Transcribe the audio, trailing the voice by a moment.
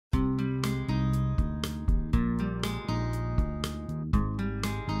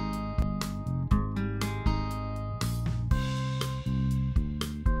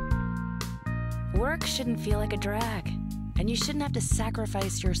Work shouldn't feel like a drag, and you shouldn't have to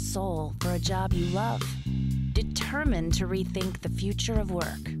sacrifice your soul for a job you love. Determined to rethink the future of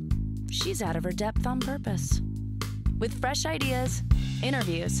work, she's out of her depth on purpose. With fresh ideas,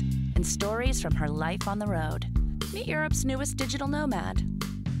 interviews, and stories from her life on the road, meet Europe's newest digital nomad,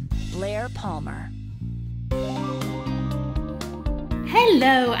 Blair Palmer.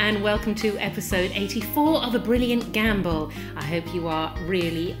 Hello and welcome to episode 84 of A Brilliant Gamble. I hope you are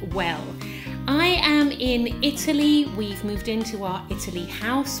really well. I am in Italy. We've moved into our Italy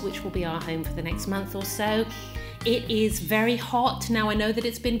house, which will be our home for the next month or so. It is very hot. Now, I know that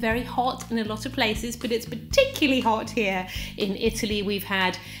it's been very hot in a lot of places, but it's particularly hot here in Italy. We've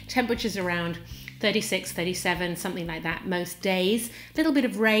had temperatures around 36, 37, something like that most days. A little bit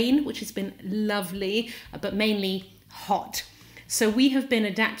of rain, which has been lovely, but mainly hot. So we have been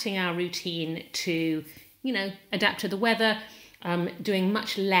adapting our routine to, adapt to the weather, doing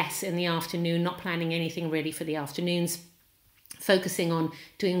much less in the afternoon, not planning anything really for the afternoons, focusing on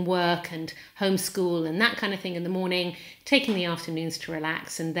doing work and homeschool and that kind of thing in the morning, taking the afternoons to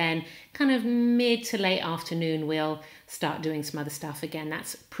relax, and then kind of mid to late afternoon we'll start doing some other stuff again.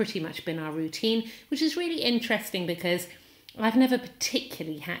 That's pretty much been our routine, which is really interesting because I've never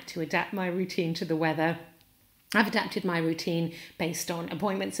particularly had to adapt my routine to the weather. I've adapted my routine based on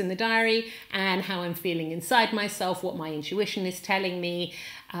appointments in the diary and how I'm feeling inside myself, what my intuition is telling me,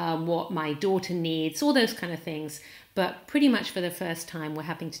 what my daughter needs, all those kind of things. But pretty much for the first time, we're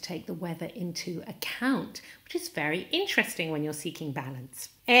having to take the weather into account, which is very interesting when you're seeking balance.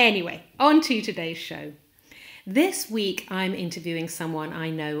 Anyway, on to today's show. This week, I'm interviewing someone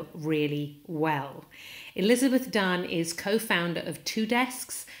I know really well. Elizabeth Dunne is co-founder of Two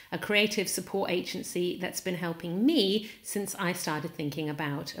Desks, a creative support agency that's been helping me since I started thinking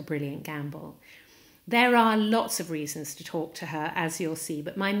about A Brilliant Gamble. There are lots of reasons to talk to her, as you'll see,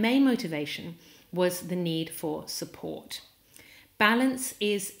 but my main motivation was the need for support. Balance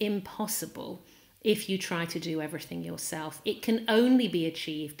is impossible if you try to do everything yourself. It can only be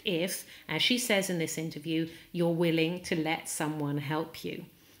achieved if, as she says in this interview, you're willing to let someone help you.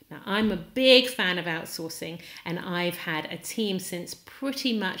 Now, I'm a big fan of outsourcing, and I've had a team since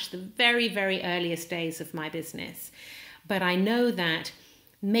pretty much the very, very earliest days of my business. But I know that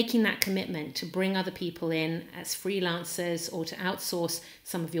making that commitment to bring other people in as freelancers or to outsource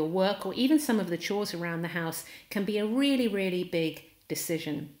some of your work or even some of the chores around the house can be a really, really big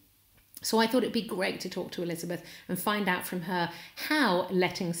decision. So I thought it'd be great to talk to Elizabeth and find out from her how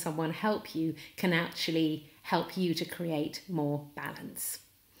letting someone help you can actually help you to create more balance.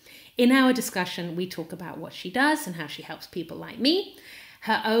 In our discussion, we talk about what she does and how she helps people like me,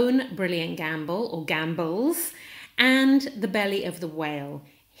 her own brilliant gamble or gambles, and the belly of the whale,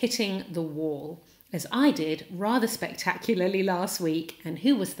 hitting the wall, as I did rather spectacularly last week. And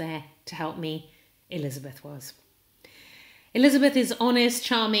who was there to help me? Elizabeth was. Elizabeth is honest,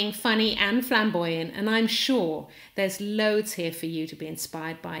 charming, funny, and flamboyant, and I'm sure there's loads here for you to be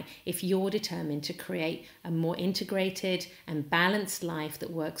inspired by if you're determined to create a more integrated and balanced life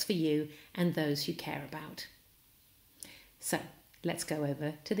that works for you and those you care about. So let's go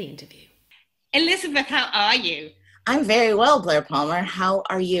over to the interview. Elizabeth, how are you? I'm very well, Blair Palmer. How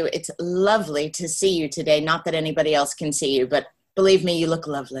are you? It's lovely to see you today. Not that anybody else can see you, but believe me, you look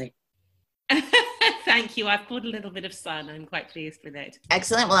lovely. Thank you. I've caught a little bit of sun. I'm quite pleased with it.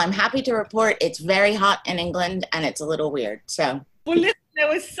 Excellent. Well, I'm happy to report it's very hot in England and it's a little weird. So, well, listen, there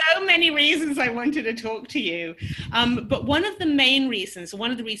were so many reasons I wanted to talk to you. But one of the reasons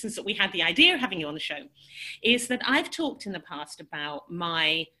that we had the idea of having you on the show is that I've talked in the past about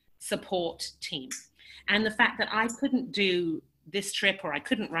my support team and the fact that I couldn't do this trip, or I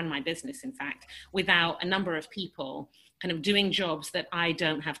couldn't run my business, in fact, without a number of people kind of doing jobs that I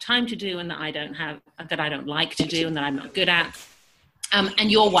don't have time to do and that I don't like to do and that I'm not good at.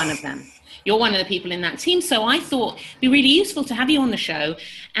 And you're one of them. You're one of the people in that team. So I thought it'd be really useful to have you on the show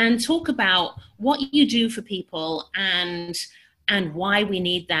and talk about what you do for people and why we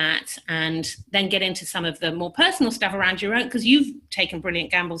need that, and then get into some of the more personal stuff around your own, because you've taken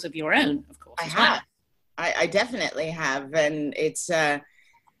brilliant gambles of your own, of course. I have. I definitely have. And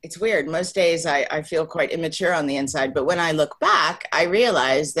it's weird. Most days I feel quite immature on the inside, but when I look back, I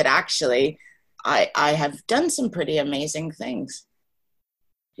realize that actually I have done some pretty amazing things,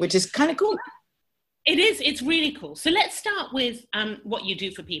 which is kind of cool. It is. It's really cool. So let's start with what you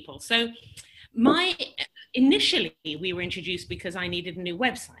do for people. So initially we were introduced because I needed a new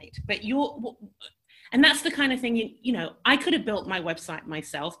website, and that's the kind of thing, I could have built my website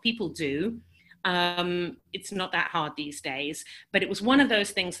myself. People do. It's not that hard these days, but it was one of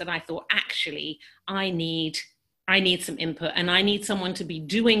those things that I thought, actually, I need I need some input and I need someone to be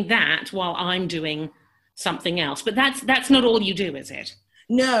doing that while I'm doing something else. But that's not all you do, is it?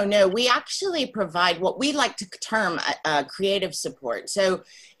 No, we actually provide what we like to term creative support. So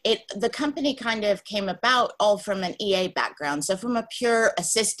the company kind of came about all from an EA background. So from a pure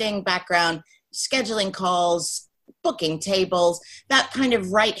assisting background, scheduling calls, booking tables, that kind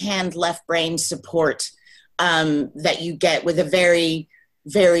of right hand, left brain support that you get with a very,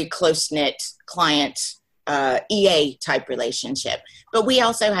 very close knit client EA type relationship. But we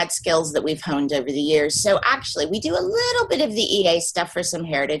also had skills that we've honed over the years. So actually, we do a little bit of the EA stuff for some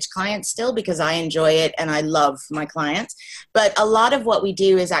heritage clients still because I enjoy it and I love my clients. But a lot of what we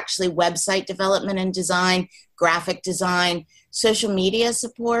do is actually website development and design, graphic design, social media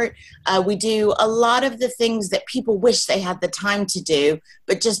support. We do a lot of the things that people wish they had the time to do,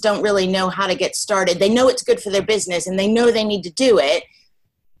 but just don't really know how to get started. They know it's good for their business and they know they need to do it,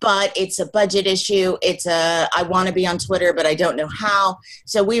 but it's a budget issue. I want to be on Twitter, but I don't know how.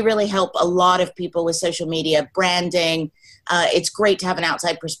 So we really help a lot of people with social media, branding. It's great to have an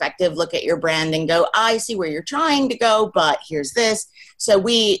outside perspective, look at your brand and go, I see where you're trying to go, but here's this. So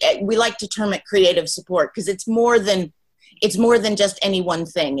we like to term it creative support because it's more than just any one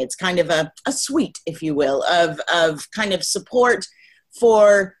thing. It's kind of a suite, if you will, of kind of support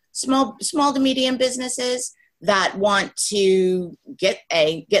for small to medium businesses that want to get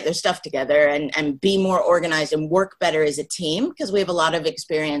their stuff together and be more organized and work better as a team, because we have a lot of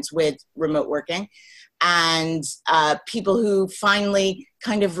experience with remote working, and people who finally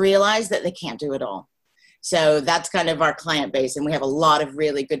kind of realize that they can't do it all. So that's kind of our client base, and we have a lot of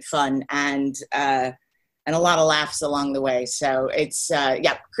really good fun and a lot of laughs along the way. So it's,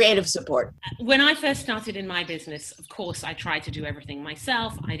 creative support. When I first started in my business, of course, I tried to do everything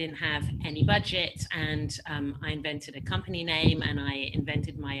myself. I didn't have any budget, and I invented a company name and I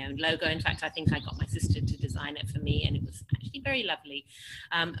invented my own logo. In fact, I think I got my sister to design it for me, and it was actually very lovely.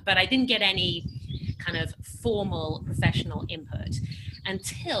 But I didn't get any kind of formal professional input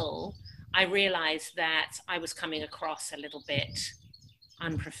until I realized that I was coming across a little bit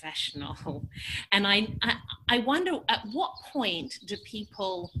unprofessional. And I wonder, at what point do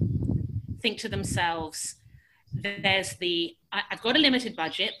people think to themselves, I've got a limited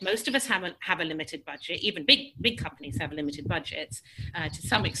budget. Most of us have a limited budget. Even big companies have limited budgets to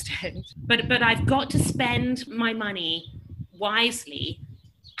some extent. But I've got to spend my money wisely.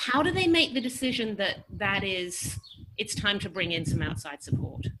 How do they make the decision that it's time to bring in some outside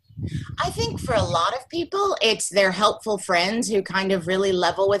support? I think for a lot of people, it's their helpful friends who kind of really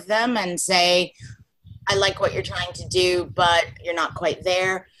level with them and say, I like what you're trying to do, but you're not quite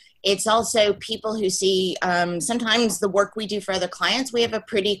there. It's also people who see sometimes the work we do for other clients. We have a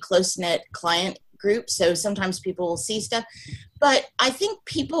pretty close-knit client group, so sometimes people will see stuff. But I think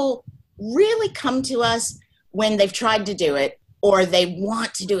people really come to us when they've tried to do it or they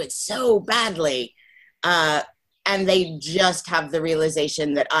want to do it so badly. And they just have the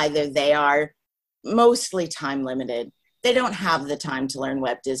realization that either they are mostly time limited. They don't have the time to learn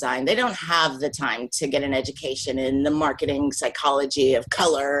web design. They don't have the time to get an education in the marketing psychology of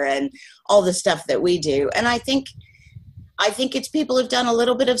color and all the stuff that we do. And I think it's people who've done a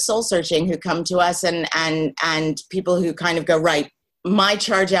little bit of soul searching who come to us and people who kind of go, right, my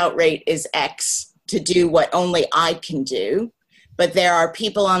charge out rate is X to do what only I can do. But there are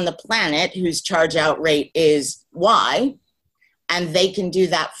people on the planet whose charge out rate is Y, and they can do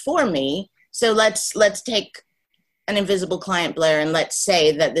that for me. So let's take an invisible client, Blair, and let's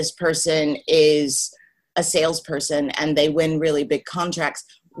say that this person is a salesperson and they win really big contracts.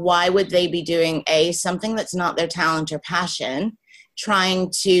 Why would they be doing something that's not their talent or passion,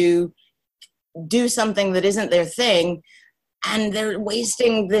 trying to do something that isn't their thing? And they're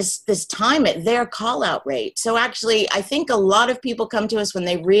wasting this time at their call out rate. So actually, I think a lot of people come to us when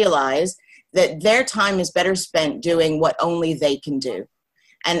they realize that their time is better spent doing what only they can do.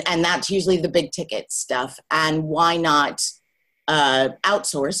 And that's usually the big ticket stuff. And why not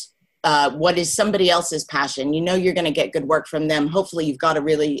outsource what is somebody else's passion? You know you're going to get good work from them. Hopefully you've got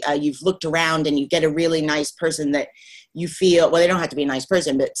you've looked around and you get a really nice person that you feel, well, they don't have to be a nice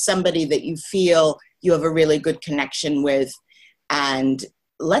person, but somebody that you feel you have a really good connection with, and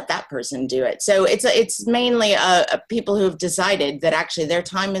let that person do it. So it's mainly people who have decided that actually their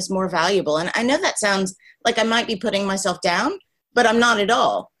time is more valuable. And I know that sounds like I might be putting myself down, but I'm not at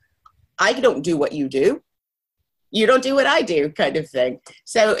all. I don't do what you do. You don't do what I do, kind of thing.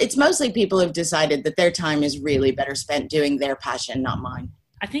 So it's mostly people who've decided that their time is really better spent doing their passion, not mine.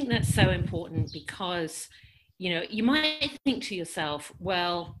 I think that's so important because, you might think to yourself,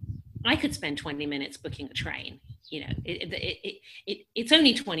 well, I could spend 20 minutes booking a train. It's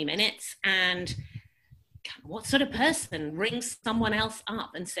only 20 minutes, and what sort of person rings someone else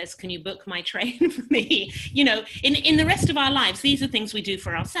up and says, can you book my train for me? You know, in the rest of our lives, these are things we do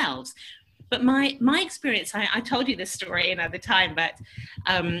for ourselves. But my experience, I told you this story another time, but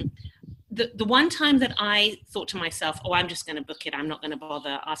the one time that I thought to myself, oh, I'm just going to book it, I'm not going to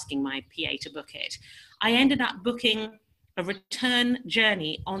bother asking my PA to book it, I ended up booking a return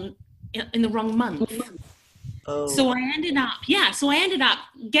journey in the wrong month. Oh. So I ended up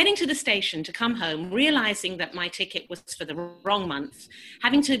getting to the station to come home, realizing that my ticket was for the wrong month,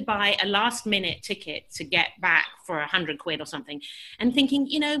 having to buy a last minute ticket to get back for 100 quid or something, and thinking,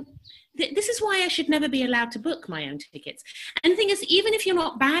 you know, this is why I should never be allowed to book my own tickets. And the thing is, even if you're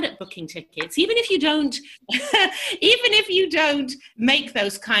not bad at booking tickets, even if you don't make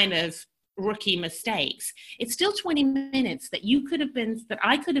those kind of rookie mistakes, it's still 20 minutes that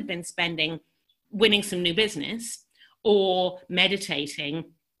I could have been spending winning some new business or meditating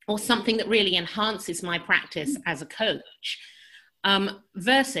or something that really enhances my practice as a coach,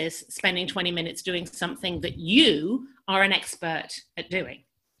 versus spending 20 minutes doing something that you are an expert at doing.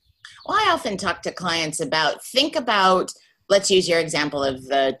 Well, I often talk to clients think about, let's use your example of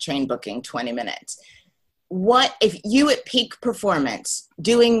the train booking 20 minutes. What if you at peak performance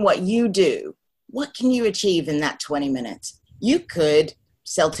doing what you do, what can you achieve in that 20 minutes? You could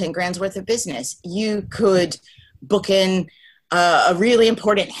sell 10 grand's worth of business. You could book in a really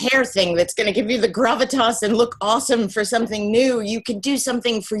important hair thing that's going to give you the gravitas and look awesome for something new. You could do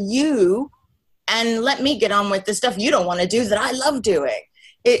something for you and let me get on with the stuff you don't want to do that I love doing.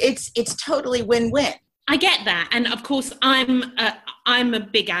 It's totally win-win. I get that. And of course, I'm a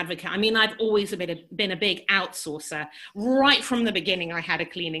big advocate. I mean, I've always been a big outsourcer. Right from the beginning, I had a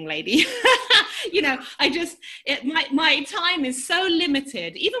cleaning lady. You know, my time is so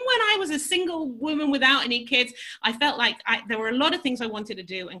limited. Even when I was a single woman without any kids, I felt like there were a lot of things I wanted to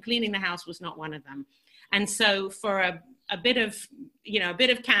do, and cleaning the house was not one of them. And so for a bit of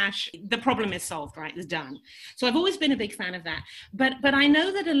cash, the problem is solved, right? It's done. So I've always been a big fan of that. But I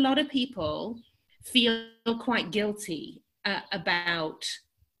know that a lot of people feel quite guilty about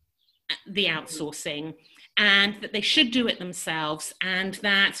the outsourcing, and that they should do it themselves, and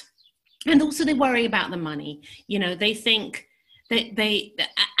also they worry about the money. You know, they think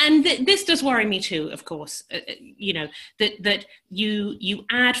this does worry me too, of course, you know, that you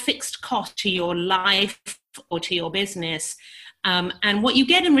add fixed cost to your life or to your business, and what you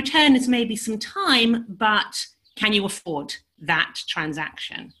get in return is maybe some time, but can you afford that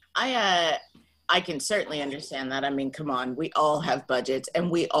transaction? I can certainly understand that. I mean, come on, we all have budgets and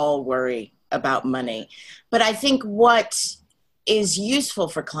we all worry about money. But I think what is useful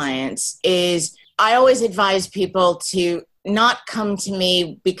for clients is I always advise people to not come to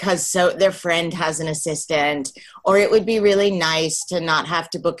me because their friend has an assistant, or it would be really nice to not have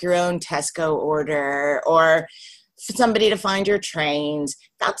to book your own Tesco order, or for somebody to find your trains.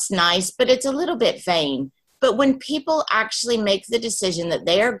 That's nice, but it's a little bit vain. But when people actually make the decision that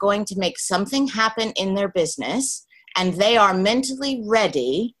they are going to make something happen in their business and they are mentally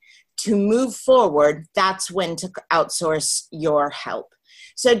ready to move forward, that's when to outsource your help.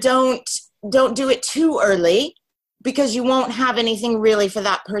 So don't do it too early, because you won't have anything really for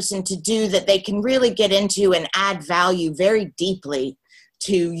that person to do that they can really get into and add value very deeply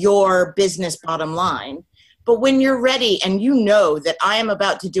to your business bottom line. But when you're ready and you know that I am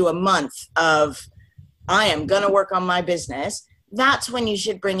about to do a month of I am going to work on my business, that's when you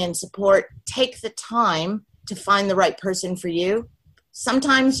should bring in support. Take the time to find the right person for you.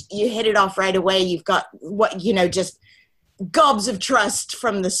 Sometimes you hit it off right away. You've got just gobs of trust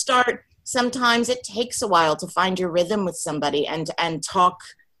from the start. Sometimes it takes a while to find your rhythm with somebody and talk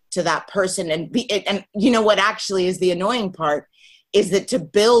to that person. And you know what actually is the annoying part is that to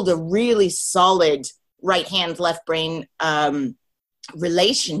build a really solid right hand, left brain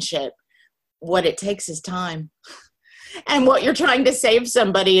relationship, what it takes is time. And what you're trying to save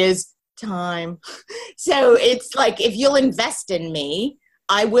somebody is time. So it's like, if you'll invest in me,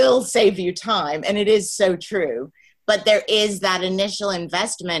 I will save you time. And it is so true. But there is that initial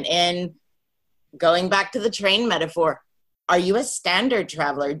investment in, going back to the train metaphor, are you a standard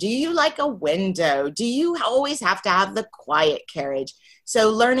traveler? Do you like a window? Do you always have to have the quiet carriage? So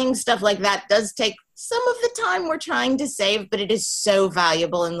learning stuff like that does take some of the time we're trying to save, but it is so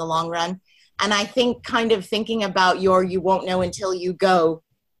valuable in the long run. And I think kind of thinking about your you won't know until you go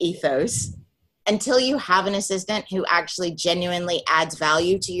ethos, until you have an assistant who actually genuinely adds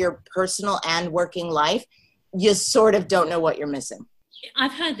value to your personal and working life, you sort of don't know what you're missing.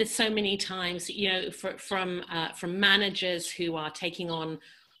 I've heard this so many times, you know, from managers who are taking on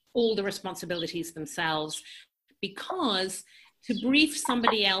all the responsibilities themselves, because to brief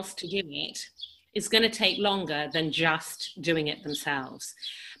somebody else to do it is going to take longer than just doing it themselves.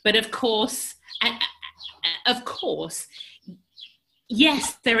 But of course,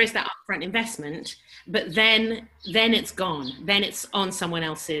 yes, there is that upfront investment, but then it's gone. Then it's on someone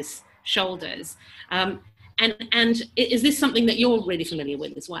else's shoulders. And is this something that you're really familiar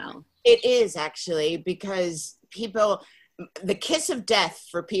with as well? It is, actually, because the kiss of death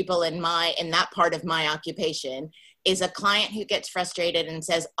for people in that part of my occupation is a client who gets frustrated and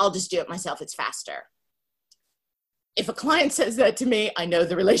says, I'll just do it myself, it's faster. If a client says that to me, I know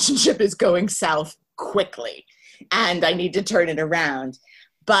the relationship is going south quickly and I need to turn it around.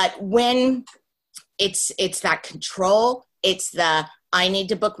 But when it's that control, it's I need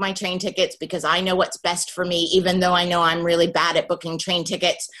to book my train tickets because I know what's best for me, even though I know I'm really bad at booking train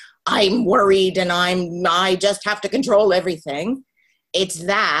tickets. I'm worried and I just have to control everything. It's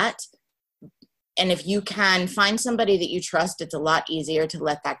that. And if you can find somebody that you trust, it's a lot easier to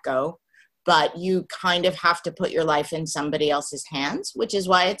let that go. But you kind of have to put your life in somebody else's hands, which is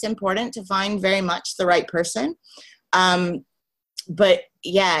why it's important to find very much the right person. But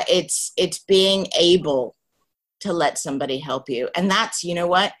yeah, it's being able to let somebody help you. And that's, you know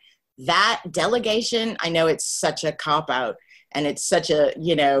what, that delegation, I know it's such a cop-out and it's such a,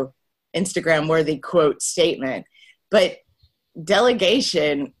 Instagram-worthy quote statement, but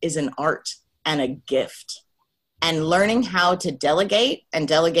delegation is an art and a gift. And learning how to delegate and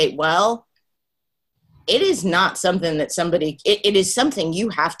delegate well, it is not something that it is something you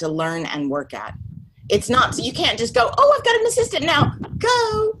have to learn and work at. It's not, so you can't just go, oh, I've got an assistant now,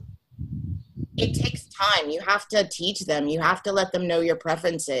 go. It takes time. You have to teach them. You have to let them know your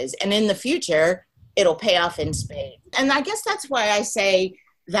preferences. And in the future, it'll pay off in spades. And I guess that's why I say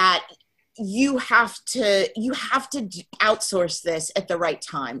that you have to outsource this at the right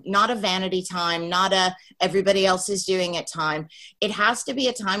time, not a vanity time, not a everybody else is doing it time. It has to be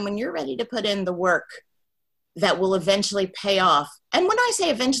a time when you're ready to put in the work that will eventually pay off. And when I say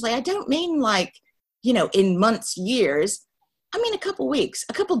eventually, I don't mean like, in months, years. I mean, a couple weeks,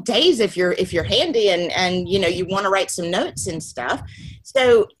 a couple days if you're handy and you want to write some notes and stuff.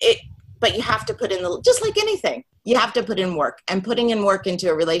 But you have to put in just like anything, you have to put in work, and putting in work into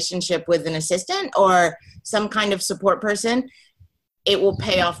a relationship with an assistant or some kind of support person, it will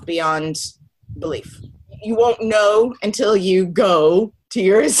pay off beyond belief. You won't know until you go to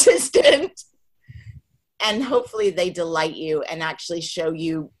your assistant, and hopefully they delight you and actually show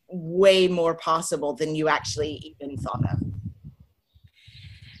you way more possible than you actually even thought of.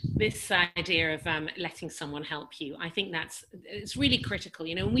 This idea of letting someone help you, I think it's really critical.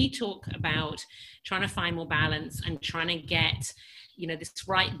 When we talk about trying to find more balance and trying to get, this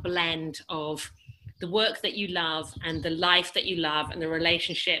right blend of the work that you love and the life that you love and the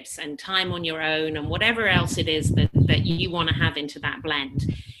relationships and time on your own and whatever else it is that you want to have into that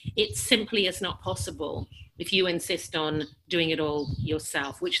blend, it simply is not possible if you insist on doing it all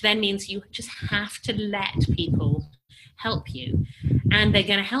yourself, which then means you just have to let people help you, and they're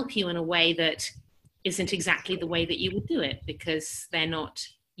going to help you in a way that isn't exactly the way that you would do it because they're not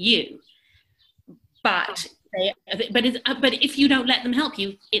you. But if you don't let them help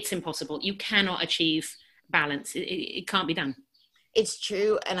you, it's impossible. You cannot achieve balance. It can't be done. It's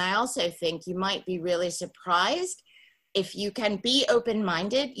true. And I also think you might be really surprised if you can be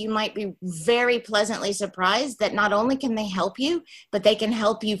open-minded. You might be very pleasantly surprised that not only can they help you, but they can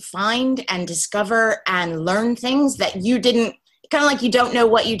help you find and discover and learn things that you didn't, kind of like you don't know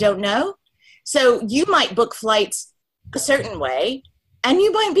what you don't know. So you might book flights a certain way, and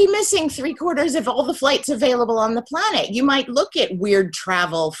you might be missing 3/4 of all the flights available on the planet. You might look at weird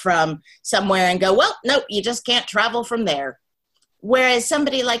travel from somewhere and go, well, nope, you just can't travel from there. Whereas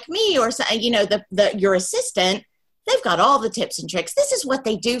somebody like me or, your assistant, they've got all the tips and tricks. This is what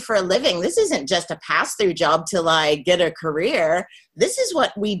they do for a living. This isn't just a pass-through job to get a career. This is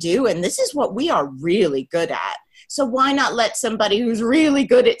what we do, and this is what we are really good at. So why not let somebody who's really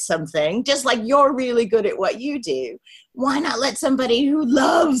good at something, just like you're really good at what you do, why not let somebody who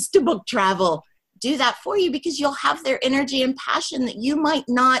loves to book travel do that for you? Because you'll have their energy and passion that you might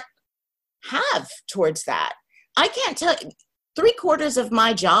not have towards that. I can't tell you, 3/4 of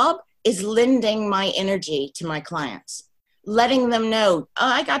my job is lending my energy to my clients, letting them know, oh,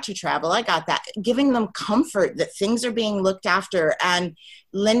 I got your travel, I got that, giving them comfort that things are being looked after, and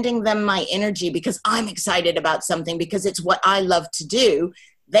lending them my energy because I'm excited about something, because it's what I love to do.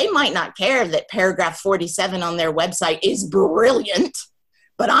 They might not care that paragraph 47 on their website is brilliant,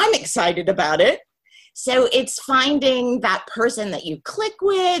 but I'm excited about it. So it's finding that person that you click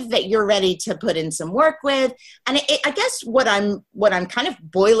with, that you're ready to put in some work with. And I guess what I'm kind of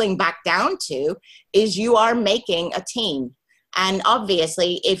boiling back down to is you are making a team. And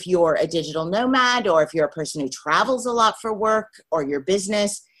obviously, if you're a digital nomad or if you're a person who travels a lot for work or your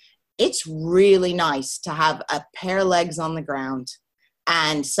business, it's really nice to have a pair of legs on the ground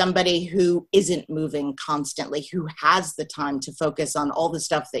and somebody who isn't moving constantly, who has the time to focus on all the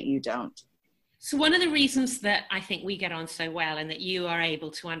stuff that you don't. So one of the reasons that I think we get on so well and that you are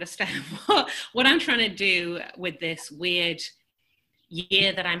able to understand what I'm trying to do with this weird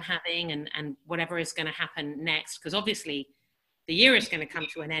year that I'm having and whatever is going to happen next, because obviously the year is going to come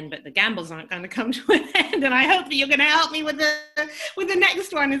to an end, but the gambles aren't going to come to an end. And I hope that you're going to help me with the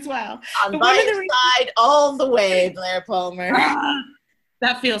next one as well. On my side all the way, Blair Palmer.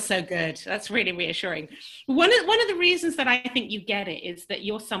 That feels so good. That's really reassuring. One of the reasons that I think you get it is that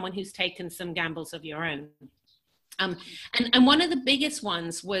you're someone who's taken some gambles of your own. And one of the biggest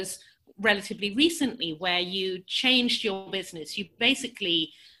ones was relatively recently, where you changed your business. You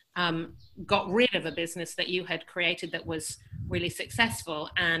basically got rid of a business that you had created that was really successful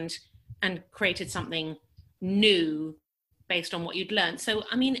and created something new based on what you'd learned. So,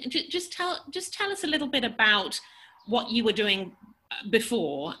 I mean, just tell us a little bit about what you were doing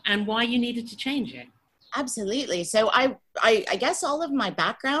before and why you needed to change it. Absolutely. So I guess all of my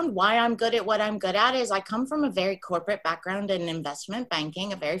background, why I'm good at what I'm good at, is I come from a very corporate background in investment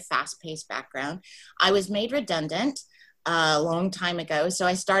banking, a very fast-paced background. I was made redundant a long time ago. So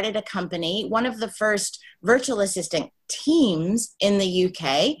I started a company, one of the first virtual assistant teams in the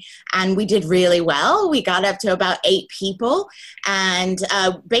UK, and we did really well. We got up to about 8 people and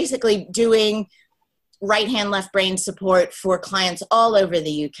basically doing right hand, left brain support for clients all over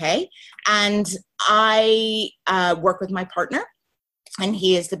the UK. And I work with my partner, and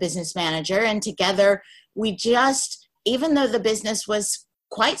he is the business manager. And together we just, even though the business was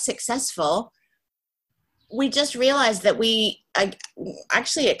quite successful, we just realized that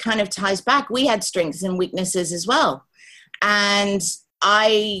actually it kind of ties back. We had strengths and weaknesses as well. And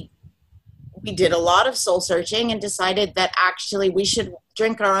we did a lot of soul searching and decided that actually we should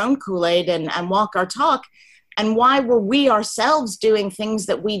drink our own Kool-Aid and walk our talk. And why were we ourselves doing things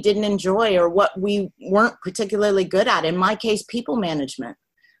that we didn't enjoy or what we weren't particularly good at? In my case, people management.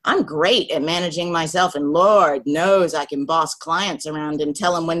 I'm great at managing myself, and Lord knows I can boss clients around and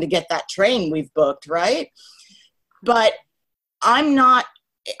tell them when to get that train we've booked, right? But I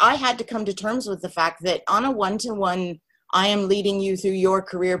had to come to terms with the fact that on a one-to-one, I am leading you through your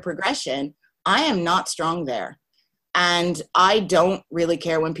career progression. I am not strong there. And I don't really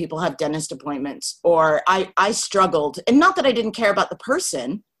care when people have dentist appointments, or I struggled. And not that I didn't care about the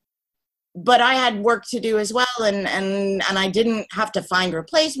person, but I had work to do as well. And I didn't have to find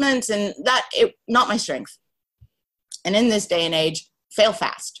replacements, and not my strength. And in this day and age, fail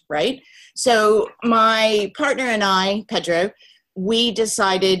fast, right? So my partner and I, Pedro, we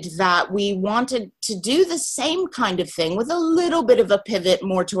decided that we wanted to do the same kind of thing with a little bit of a pivot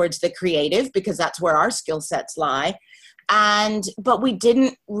more towards the creative, because that's where our skill sets lie. But we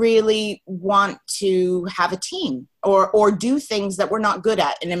didn't really want to have a team or do things that we're not good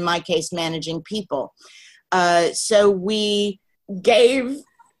at. And in my case, managing people. So we gave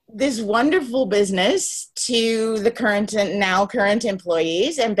this wonderful business to the current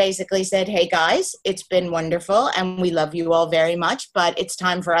employees and basically said, hey guys, it's been wonderful and we love you all very much, but it's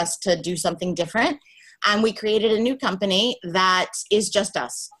time for us to do something different. And we created a new company that is just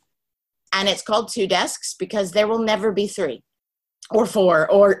us. And it's called 2 Desks because there will never be 3 or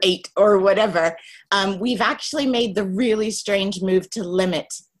 4 or 8 or whatever. We've actually made the really strange move to limit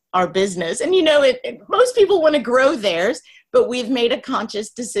our business. And most people want to grow theirs, but we've made a conscious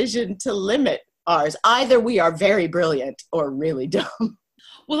decision to limit ours. Either we are very brilliant or really dumb.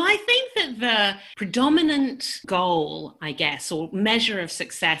 Well, I think that the predominant goal, I guess, or measure of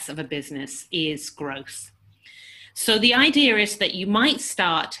success of a business is growth. So the idea is that you might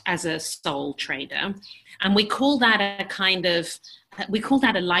start as a sole trader, and we call that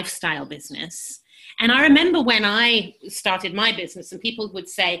a lifestyle business. And I remember when I started my business and people would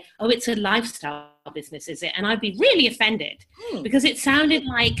say, oh, it's a lifestyle business, is it? And I'd be really offended because it sounded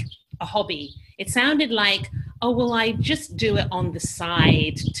like a hobby. It sounded like, oh, well, I just do it on the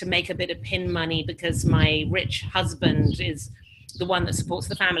side to make a bit of pin money because my rich husband is the one that supports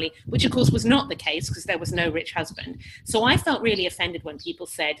the family, which of course was not the case because there was no rich husband. So I felt really offended when people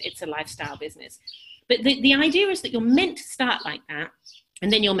said it's a lifestyle business. But the idea is that you're meant to start like that,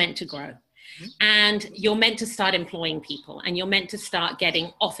 and then you're meant to grow. And you're meant to start employing people, and you're meant to start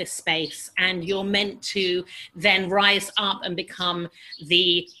getting office space, and you're meant to then rise up and become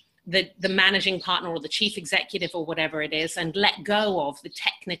the managing partner or the chief executive or whatever it is, and let go of the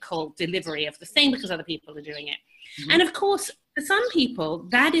technical delivery of the thing because other people are doing it. And of course, for some people,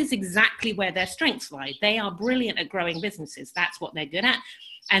 that is exactly where their strengths lie. They are brilliant at growing businesses. That's what they're good at.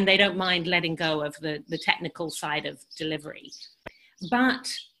 And they don't mind letting go of the technical side of delivery.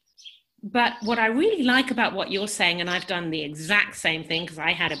 But what I really like about what you're saying, and I've done the exact same thing because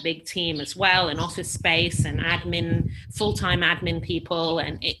I had a big team as well, an office space and admin, full-time admin people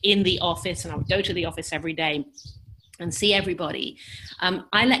and in the office, and I would go to the office every day and see everybody.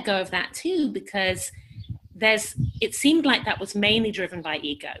 I let go of that too because it seemed like that was mainly driven by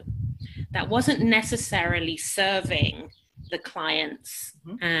ego. That wasn't necessarily serving the clients,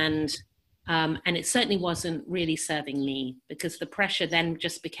 and it certainly wasn't really serving me because the pressure then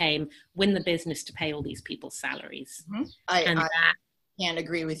just became win the business to pay all these people's salaries. I can't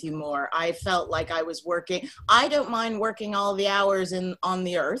agree with you more. I felt like I was working. I don't mind working all the hours on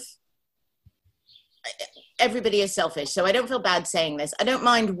the earth. Everybody is selfish, so I don't feel bad saying this. I don't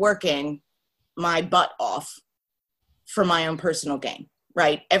mind working my butt off for my own personal gain,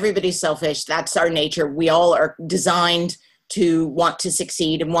 right? Everybody's selfish. That's our nature. We all are designed to want to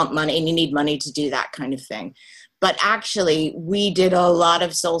succeed and want money, and you need money to do that kind of thing. But actually, we did a lot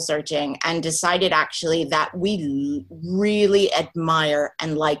of soul searching and decided actually that we really admire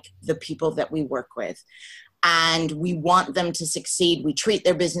and like the people that we work with. And we want them to succeed. We treat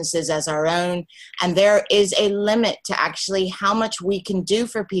their businesses as our own. And there is a limit to actually how much we can do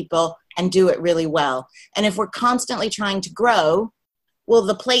for people and do it really well. And if we're constantly trying to grow, well,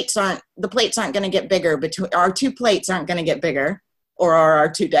 the plates aren't going to get bigger. Our two plates aren't going to get bigger, or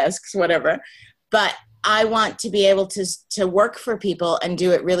our two desks, whatever. But I want to be able to work for people and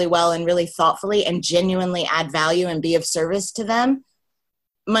do it really well and really thoughtfully and genuinely add value and be of service to them.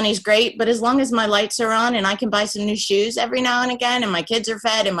 Money's great, but as long as my lights are on and I can buy some new shoes every now and again and my kids are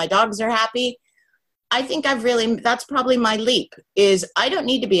fed and my dogs are happy, I think that's probably my leap is I don't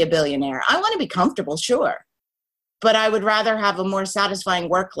need to be a billionaire. I want to be comfortable, sure. But I would rather have a more satisfying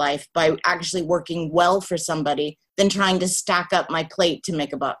work life by actually working well for somebody than trying to stack up my plate to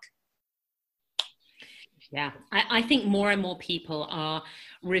make a buck. Yeah, I think more and more people are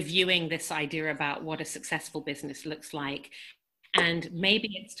reviewing this idea about what a successful business looks like. And maybe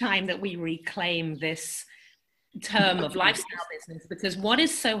it's time that we reclaim this term of lifestyle business, because what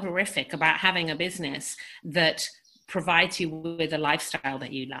is so horrific about having a business that provides you with a lifestyle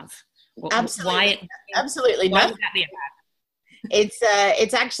that you love? Absolutely. Why would that be about?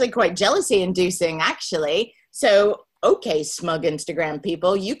 It's actually quite jealousy inducing, actually. So, okay, smug Instagram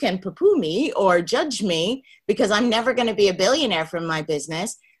people, you can poo-poo me or judge me because I'm never going to be a billionaire from my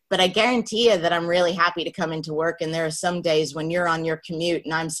business. But I guarantee you that I'm really happy to come into work. And there are some days when you're on your commute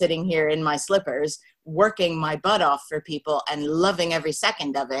and I'm sitting here in my slippers, working my butt off for people and loving every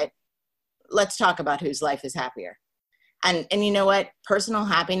second of it. Let's talk about whose life is happier. And you know what? Personal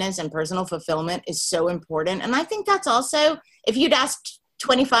happiness and personal fulfillment is so important. And I think that's also, if you'd asked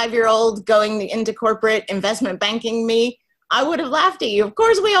 25-year-old going into corporate investment banking me, I would have laughed at you. Of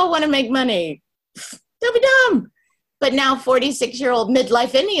course, we all want to make money. Don't be dumb. But now 46-year-old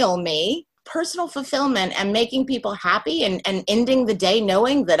midlife-ennial me, personal fulfillment and making people happy and ending the day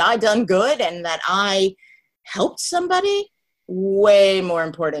knowing that I done good and that I helped somebody, way more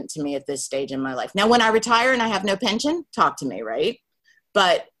important to me at this stage in my life. Now, when I retire and I have no pension, talk to me, right?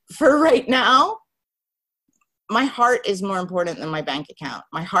 But for right now, my heart is more important than my bank account.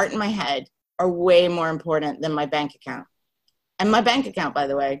 My heart and my head are way more important than my bank account. And my bank account, by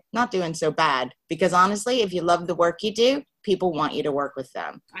the way, not doing so bad. Because honestly, if you love the work you do, people want you to work with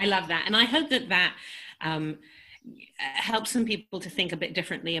them. I love that. And I hope that helps some people to think a bit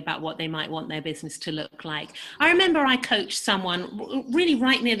differently about what they might want their business to look like. I remember I coached someone really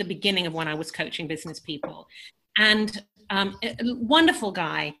right near the beginning of when I was coaching business people. And a wonderful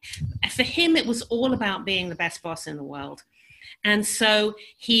guy. For him, it was all about being the best boss in the world. And so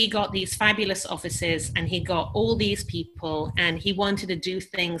he got these fabulous offices and he got all these people and he wanted to do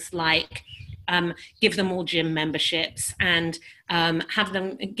things like give them all gym memberships and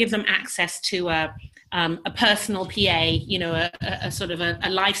give them access to a personal PA, you know, a sort of a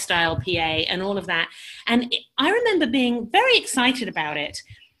lifestyle PA and all of that. And I remember being very excited about it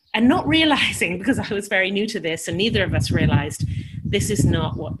and not realizing, because I was very new to this and neither of us realized, this is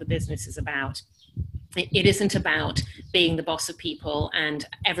not what the business is about. It isn't about being the boss of people and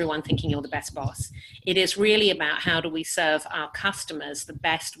everyone thinking you're the best boss. It is really about how do we serve our customers the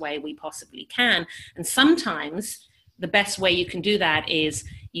best way we possibly can. And sometimes the best way you can do that is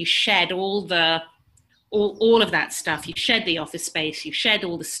you shed all of that stuff. You shed the office space, you shed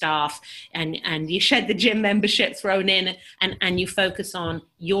all the staff, and you shed the gym membership thrown in, and you focus on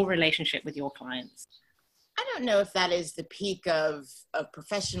your relationship with your clients. I don't know if that is the peak of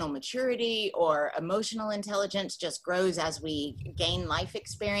professional maturity, or emotional intelligence just grows as we gain life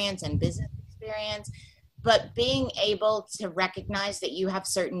experience and business experience. But being able to recognize that you have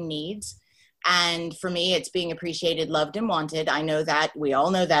certain needs. And for me, it's being appreciated, loved, and wanted. I know that. We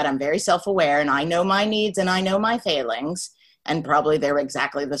all know that. I'm very self-aware, and I know my needs and I know my failings. And probably they're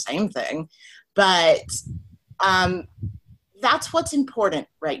exactly the same thing. But that's what's important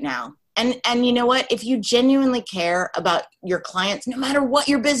right now. And you know what? If you genuinely care about your clients, no matter what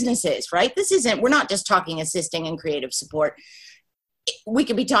your business is, right? We're not just talking assisting and creative support. We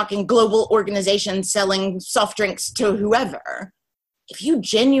could be talking global organizations selling soft drinks to whoever. If you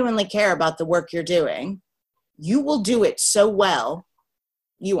genuinely care about the work you're doing, you will do it so well,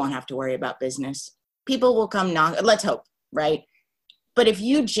 you won't have to worry about business. People will come knock, let's hope, right? But if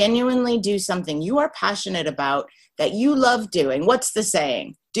you genuinely do something you are passionate about, that you love doing, what's the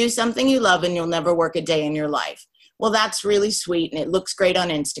saying? Do something you love and you'll never work a day in your life. Well, that's really sweet and it looks great on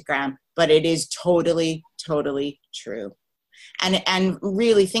Instagram, but it is totally, totally true. And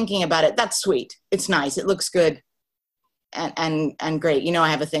really thinking about it, that's sweet. It's nice. It looks good. And great. You know, I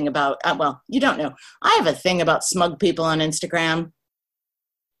have a thing about, well, you don't know. I have a thing about smug people on Instagram.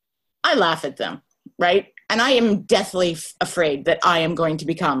 I laugh at them, right? And I am deathly afraid that I am going to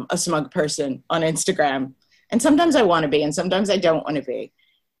become a smug person on Instagram. And sometimes I want to be, and sometimes I don't want to be.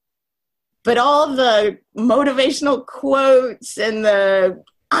 But all the motivational quotes and the,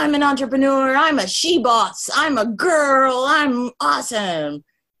 I'm an entrepreneur, I'm a she-boss, I'm a girl, I'm awesome.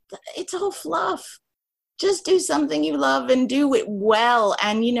 It's all fluff. Just do something you love and do it well.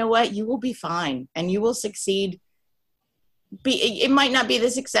 And you know what? You will be fine and you will succeed. It might not be the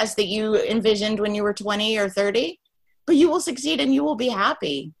success that you envisioned when you were 20 or 30, but you will succeed and you will be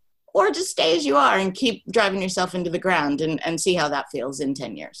happy. Or just stay as you are and keep driving yourself into the ground and see how that feels in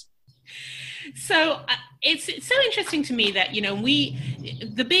 10 years. So it's so interesting to me that, you know,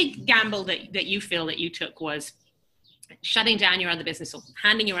 the big gamble that you feel that you took was shutting down your other business, or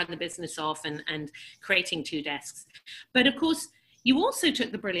handing your other business off and creating 2 desks. But of course, you also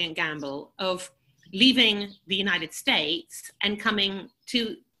took the brilliant gamble of leaving the United States and coming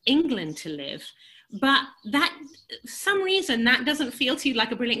to England to live. But that, for some reason, that doesn't feel to you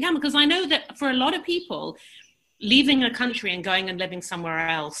like a brilliant gamble, because I know that for a lot of people, leaving a country and going and living somewhere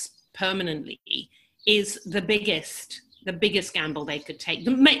else permanently is the biggest gamble they could take,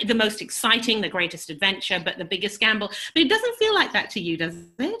 the most exciting, the greatest adventure, but the biggest gamble. But it doesn't feel like that to you, does it?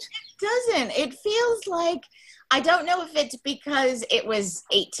 It doesn't. It feels like, I don't know if it's because it was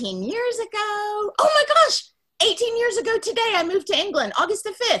 18 years ago. Oh my gosh, 18 years ago today, I moved to England, August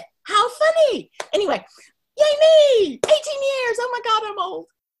the 5th. How funny. Anyway, yay me, 18 years. Oh my God, I'm old.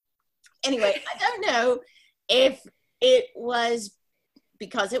 Anyway, I don't know if it was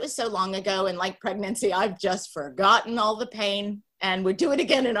because it was so long ago, and like pregnancy, I've just forgotten all the pain and would do it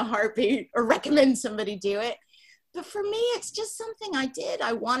again in a heartbeat or recommend somebody do it. But for me, it's just something I did.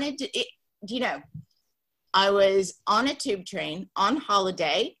 I wanted to, you know, I was on a tube train on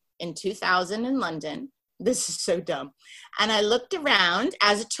holiday in 2000 in London. This is so dumb. And I looked around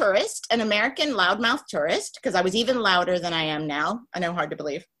as a tourist, an American loudmouth tourist, because I was even louder than I am now. I know, hard to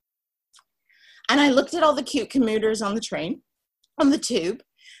believe. And I looked at all the cute commuters on the train, on the tube,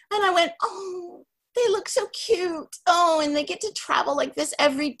 and I went, oh, they look so cute. Oh, and they get to travel like this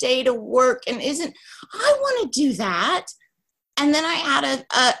every day to work. And I want to do that. And then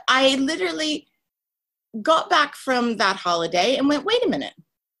I literally got back from that holiday and went, wait a minute,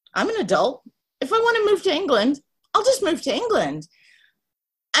 I'm an adult. If I want to move to England, I'll just move to England.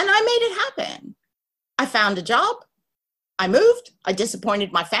 And I made it happen. I found a job. I moved. I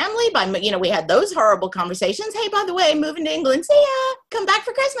disappointed my family by, you know, we had those horrible conversations. Hey, by the way, moving to England. See ya. Come back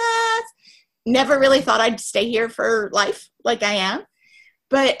for Christmas. Never really thought I'd stay here for life like I am.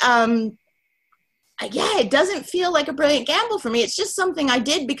 But yeah, it doesn't feel like a brilliant gamble for me. It's just something I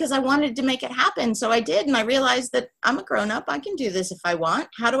did because I wanted to make it happen. So I did. And I realized that I'm a grown up. I can do this if I want.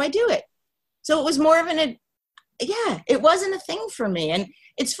 How do I do it? So it was more of it wasn't a thing for me. And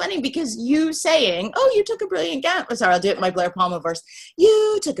it's funny because you saying, oh, you took a brilliant gamble. Sorry, I'll do it in my Blair Palmer verse.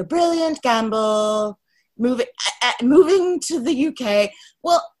 You took a brilliant gamble moving to the UK.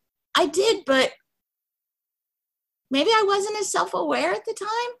 Well, I did, but maybe I wasn't as self-aware at the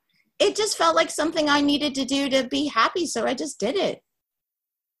time. It just felt like something I needed to do to be happy. So I just did it.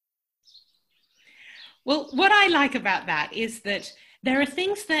 Well, what I like about that is that there are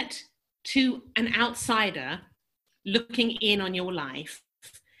things that to an outsider looking in on your life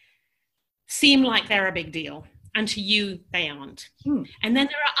seem like they're a big deal, and to you they aren't. And then there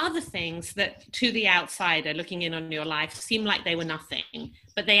are other things that to the outsider looking in on your life seem like they were nothing,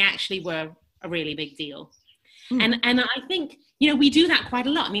 but they actually were a really big deal. And I think, you know, we do that quite a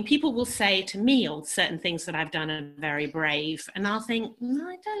lot. I mean, people will say to me, oh, certain things that I've done are very brave. And I'll think, no,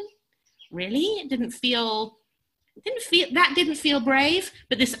 I don't really. It didn't feel brave.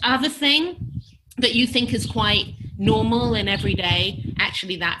 But this other thing that you think is quite normal and everyday,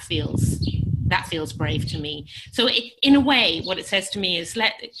 actually that feels brave to me. So in a way, what it says to me is,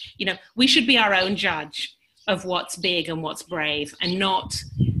 we should be our own judge of what's big and what's brave, and not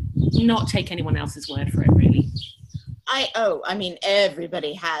take anyone else's word for it, really. I mean,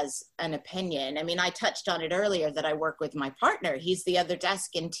 everybody has an opinion. I mean, I touched on it earlier that I work with my partner. He's the other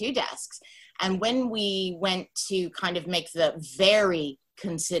desk in 2 desks. And when we went to kind of make the very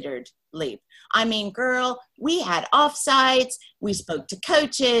considered leap, I mean, girl, we had offsites, we spoke to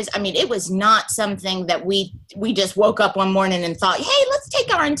coaches. I mean, it was not something that we just woke up one morning and thought, hey, let's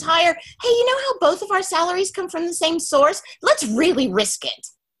take our entire, hey, you know how both of our salaries come from the same source? Let's really risk it.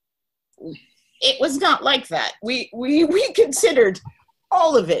 It was not like that. We considered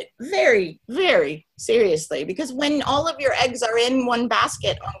all of it very, very seriously, because when all of your eggs are in one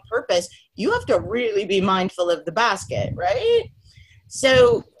basket on purpose, you have to really be mindful of the basket, right?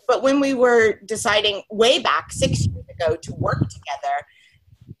 So, but when we were deciding way back 6 years ago to work together,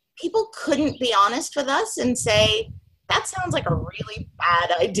 people couldn't be honest with us and say, that sounds like a really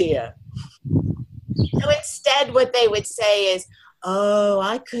bad idea. So instead, what they would say is, oh,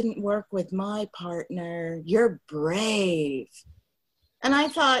 I couldn't work with my partner. You're brave. And I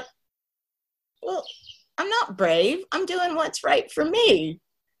thought, well, I'm not brave. I'm doing what's right for me.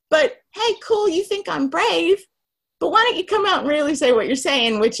 But hey, cool, you think I'm brave, but why don't you come out and really say what you're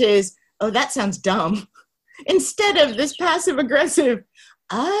saying, which is, oh, that sounds dumb. Instead of this passive aggressive,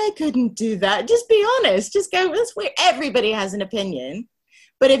 I couldn't do that. Just be honest. Just go, that's where everybody has an opinion.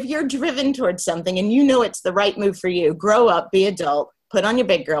 But if you're driven towards something and you know it's the right move for you, grow up, be adult, put on your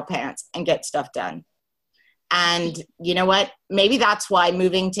big girl pants and get stuff done. And you know what? Maybe that's why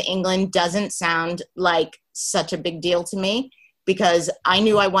moving to England doesn't sound like such a big deal to me, because I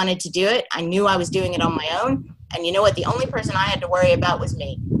knew I wanted to do it. I knew I was doing it on my own. And you know what? The only person I had to worry about was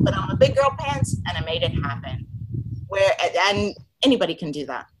me. Put on my big girl pants and I made it happen. And anybody can do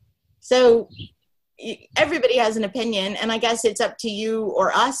that. So everybody has an opinion, and I guess it's up to you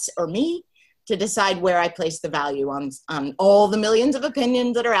or us or me to decide where I place the value on all the millions of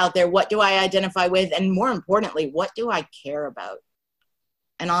opinions that are out there. What do I identify with? And more importantly, what do I care about?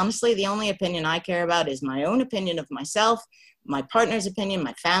 And honestly, the only opinion I care about is my own opinion of myself, my partner's opinion,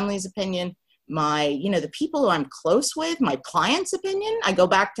 my family's opinion, the people who I'm close with, my client's opinion. I go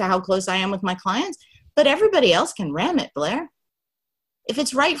back to how close I am with my clients, but everybody else can ram it, Blair. If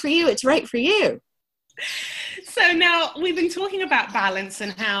it's right for you, it's right for you. So now we've been talking about balance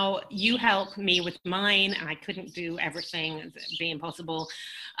and how you help me with mine. I couldn't do everything, it'd be impossible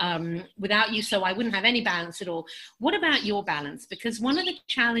without you, so I wouldn't have any balance at all. What about your balance? Because one of the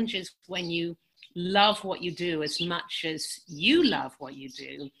challenges when you love what you do as much as you love what you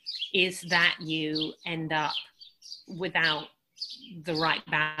do is that you end up without the right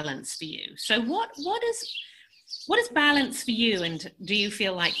balance for you. So what is balance for you, and do you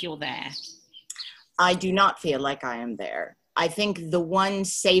feel like you're there? I do not feel like I am there. I think the one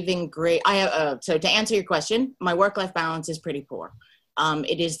saving grace, so to answer your question, my work-life balance is pretty poor.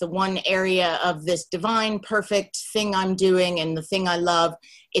 It is the one area of this divine, perfect thing I'm doing and the thing I love.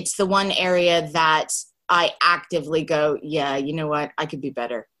 It's the one area that I actively go, yeah, you know what? I could be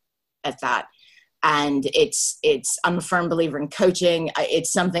better at that. And I'm a firm believer in coaching.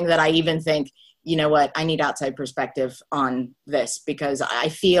 It's something that I even think, you know what, I need outside perspective on this, because I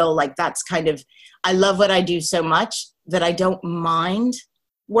feel like that's kind of, I love what I do so much that I don't mind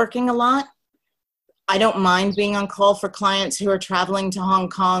working a lot. I don't mind being on call for clients who are traveling to Hong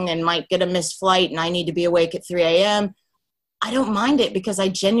Kong and might get a missed flight and I need to be awake at 3 a.m. I don't mind it because I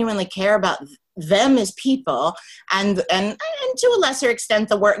genuinely care about them as people, and to a lesser extent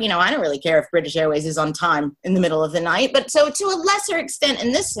the work. I don't really care if British Airways is on time in the middle of the night, but so to a lesser extent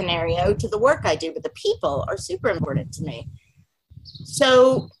in this scenario to the work I do, but the people are super important to me.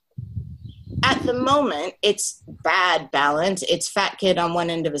 So at the moment it's bad balance. It's fat kid on one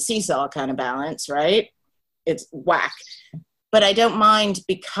end of a seesaw kind of balance, right? It's whack. But I don't mind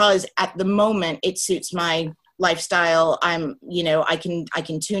because at the moment it suits my lifestyle. I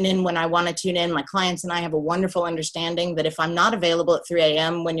can tune in when I want to tune in. My clients and I have a wonderful understanding that if I'm not available at 3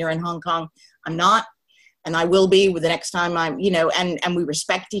 a.m. when you're in Hong Kong, I'm not, and I will be with the next time I'm, and we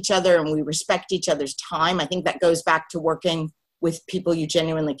respect each other and we respect each other's time. I think that goes back to working with people you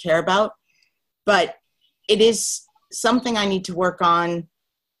genuinely care about. But it is something I need to work on,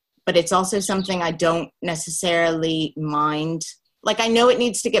 but it's also something I don't necessarily mind Like, I know it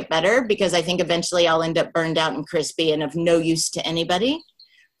needs to get better because I think eventually I'll end up burned out and crispy and of no use to anybody.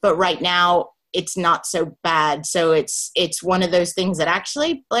 But right now it's not so bad. So it's one of those things that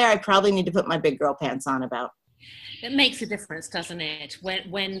actually, Blair, I probably need to put my big girl pants on about. It makes a difference, doesn't it?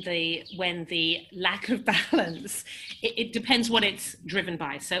 When the lack of balance, it depends what it's driven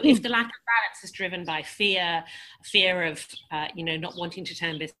by. So if the lack of balance is driven by fear of not wanting to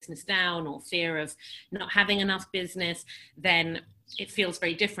turn business down, or fear of not having enough business, then it feels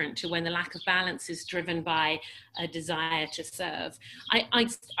very different to when the lack of balance is driven by a desire to serve.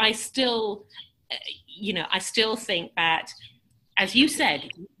 I still think that, as you said,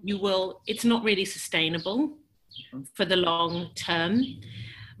 it's not really sustainable for the long term,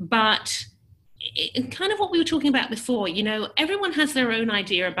 but kind of what we were talking about before, everyone has their own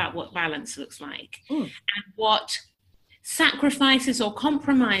idea about what balance looks like and what sacrifices or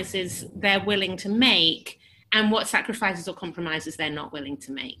compromises they're willing to make and what sacrifices or compromises they're not willing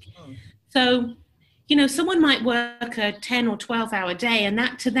to make. So, someone might work a 10 or 12 hour day, and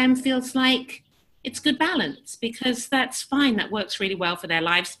that to them feels like it's good balance because that's fine. That works really well for their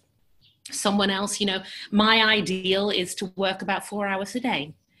lives. Someone else, my ideal is to work about 4 hours a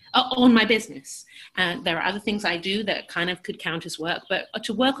day on my business. There are other things I do that kind of could count as work, but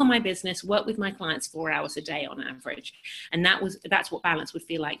to work on my business, work with my clients 4 hours a day on average. And that's what balance would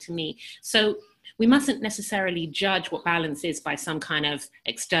feel like to me. So we mustn't necessarily judge what balance is by some kind of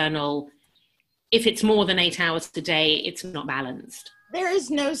external, if it's more than 8 hours a day, it's not balanced. There is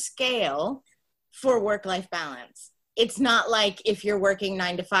no scale for work-life balance. It's not like if you're working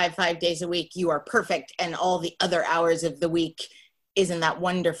 9 to 5, 5 days a week, you are perfect. And all the other hours of the week, isn't that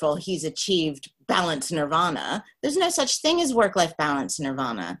wonderful? He's achieved balance nirvana. There's no such thing as work-life balance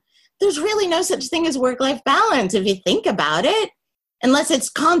nirvana. There's really no such thing as work-life balance if you think about it. Unless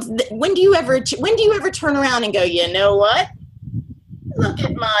it's when do you ever turn around and go, you know what? Look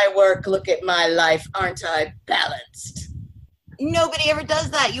at my work, look at my life. Aren't I balanced? Nobody ever does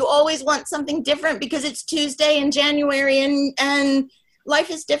that. You always want something different because it's Tuesday in January and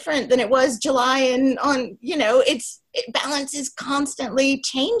life is different than it was July and balance is constantly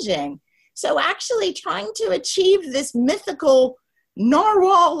changing. So actually trying to achieve this mythical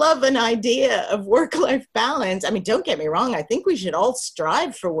narwhal of an idea of work-life balance. I mean, don't get me wrong. I think we should all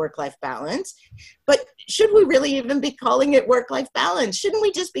strive for work-life balance, but should we really even be calling it work-life balance? Shouldn't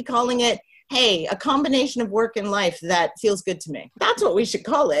we just be calling it, hey, a combination of work and life that feels good to me? That's what we should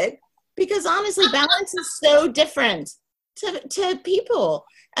call it, because honestly, balance is so different to people.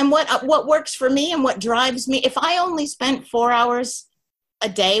 And what works for me and what drives me. If I only spent 4 hours a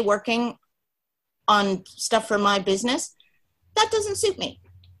day working on stuff for my business, that doesn't suit me.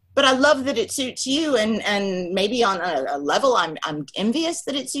 But I love that it suits you, and maybe on a level I'm envious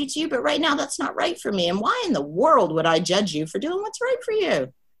that it suits you, but right now that's not right for me. And why in the world would I judge you for doing what's right for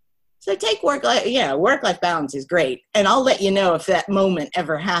you? So take work-life balance is great. And I'll let you know if that moment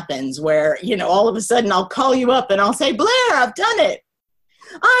ever happens where, all of a sudden I'll call you up and I'll say, Blair, I've done it.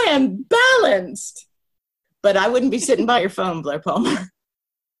 I am balanced. But I wouldn't be sitting by your phone, Blair Palmer.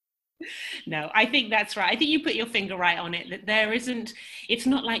 No, I think that's right. I think you put your finger right on it, that it's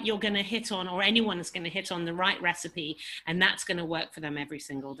not like you're going to hit on, or anyone is going to hit on the right recipe and that's going to work for them every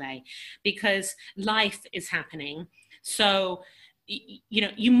single day, because life is happening. So,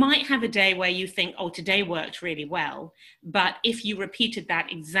 you might have a day where you think, oh, today worked really well. But if you repeated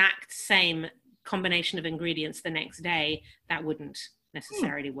that exact same combination of ingredients the next day, that wouldn't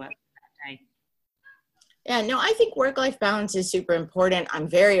necessarily work that day. Yeah, no, I think work-life balance is super important. I'm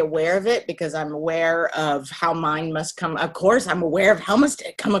very aware of it because I'm aware of how mine must come. Of course, I'm aware of how must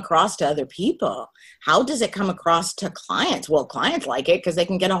it come across to other people. How does it come across to clients? Well, clients like it because they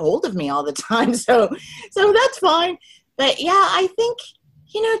can get a hold of me all the time. So that's fine. But yeah, I think,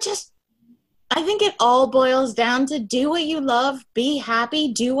 I think it all boils down to do what you love, be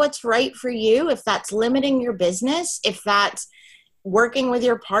happy, do what's right for you. If that's limiting your business, if that's working with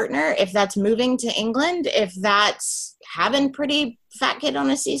your partner, if that's moving to England, if that's having pretty fat kid on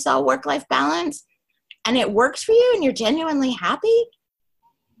a seesaw work-life balance, and it works for you and you're genuinely happy,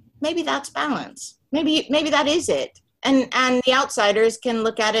 maybe that's balance. Maybe that is it. And the outsiders can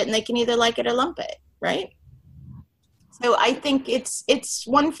look at it and they can either like it or lump it, right? So I think it's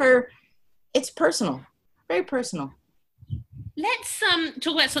personal, very personal. Let's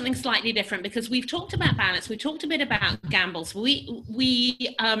talk about something slightly different, because we've talked about balance. We talked a bit about gambles. Okay,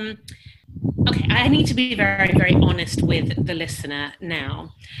 I need to be very, very honest with the listener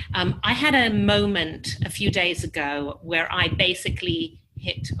now. I had a moment a few days ago where I basically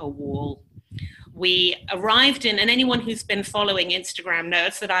hit a wall, We arrived in, and anyone who's been following Instagram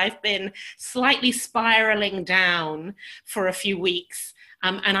knows that I've been slightly spiraling down for a few weeks.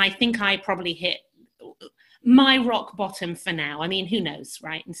 And I think I probably hit my rock bottom for now. I mean, who knows,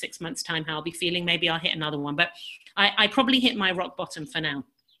 right? In 6 months' time, how I'll be feeling. Maybe I'll hit another one, but I probably hit my rock bottom for now.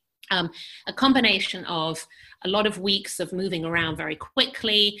 A combination of a lot of weeks of moving around very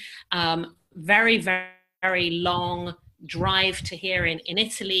quickly, very, very, very long drive to here in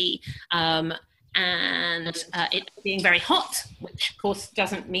Italy, and it being very hot, which of course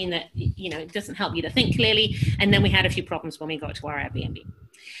doesn't mean that, it doesn't help you to think clearly. And then we had a few problems when we got to our Airbnb.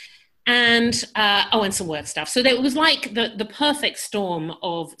 And some work stuff. So it was like the perfect storm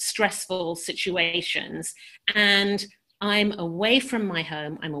of stressful situations. And I'm away from my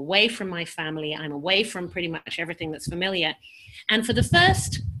home, I'm away from my family, I'm away from pretty much everything that's familiar. And for the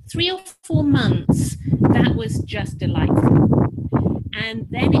first 3 or 4 months, that was just delightful. And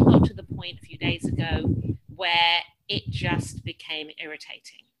then it got to the point a few days ago where it just became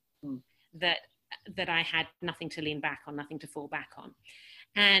irritating, that I had nothing to lean back on, nothing to fall back on.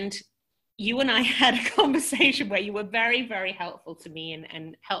 And you and I had a conversation where you were very, very helpful to me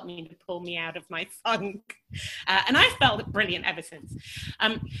and helped me to pull me out of my funk. And I felt brilliant ever since.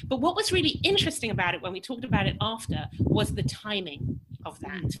 But what was really interesting about it when we talked about it after was the timing of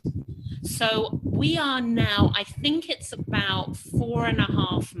that. So we are now, I think it's about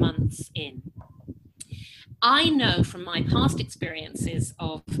 4.5 months in. I know from my past experiences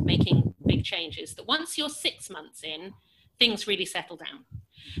of making big changes that once you're 6 months in, things really settle down.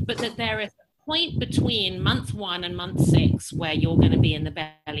 But that there is a point between month 1 and month 6 where you're going to be in the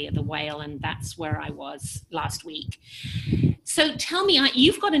belly of the whale, and that's where I was last week. So tell me,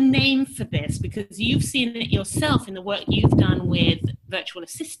 you've got a name for this because you've seen it yourself in the work you've done with virtual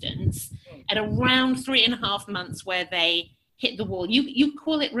assistants at around 3.5 months where they hit the wall. You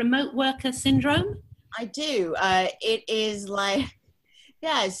call it remote worker syndrome? I do. It is like,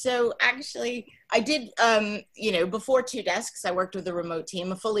 yeah, so actually I did, before 2 Desks, I worked with a remote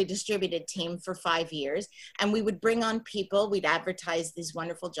team, a fully distributed team for 5 years. And we would bring on people, we'd advertise this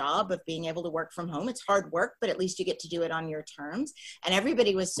wonderful job of being able to work from home. It's hard work, but at least you get to do it on your terms. And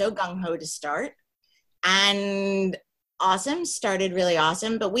everybody was so gung-ho to start. And awesome, started really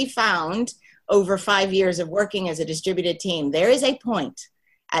awesome. But we found over 5 years of working as a distributed team, there is a point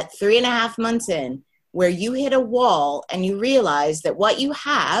at 3.5 months in where you hit a wall and you realize that what you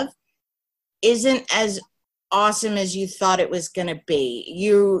have isn't as awesome as you thought it was going to be.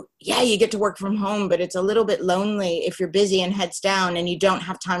 You get to work from home, but it's a little bit lonely if you're busy and heads down and you don't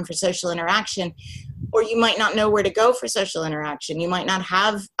have time for social interaction, or you might not know where to go for social interaction. You might not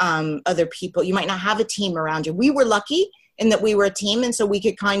have other people. You might not have a team around you. We were lucky in that we were a team, and so we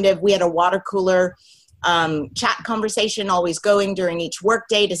could we had a water cooler chat conversation always going during each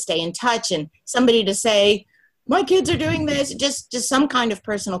workday to stay in touch, and somebody to say, my kids are doing this, just some kind of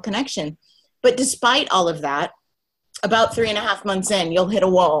personal connection. But despite all of that, about 3.5 months in, you'll hit a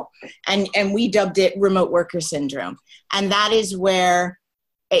wall. And we dubbed it remote worker syndrome. And that is where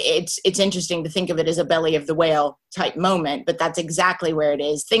it's interesting to think of it as a belly of the whale type moment, but that's exactly where it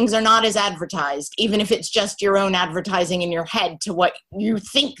is. Things are not as advertised, even if it's just your own advertising in your head to what you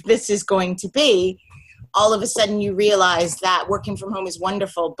think this is going to be. All of a sudden you realize that working from home is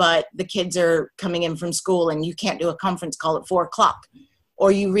wonderful, but the kids are coming in from school and you can't do a conference call at 4:00.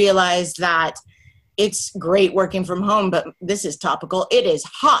 Or you realize that it's great working from home, but this is topical. It is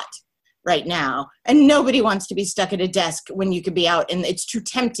hot right now, and nobody wants to be stuck at a desk when you could be out, and it's too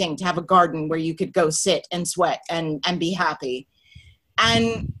tempting to have a garden where you could go sit and sweat and be happy.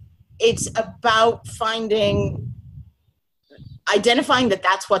 And it's about identifying that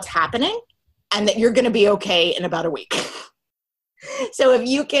that's what's happening and that you're going to be okay in about a week. So if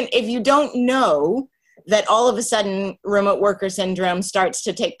you don't know that all of a sudden remote worker syndrome starts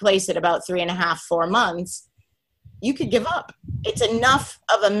to take place at about 3.5, 4 months, you could give up. It's enough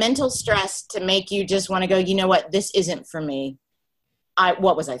of a mental stress to make you just want to go, you know what, this isn't for me.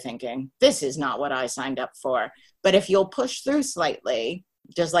 What was I thinking? This is not what I signed up for. But if you'll push through slightly,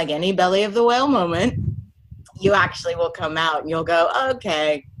 just like any belly of the whale moment, you actually will come out and you'll go,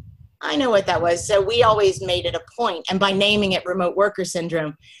 okay, I know what that was. So we always made it a point, and by naming it remote worker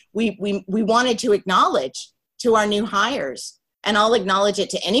syndrome, we wanted to acknowledge to our new hires, and I'll acknowledge it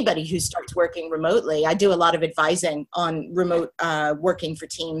to anybody who starts working remotely. I do a lot of advising on remote working for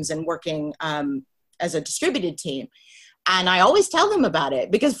teams and working as a distributed team. And I always tell them about it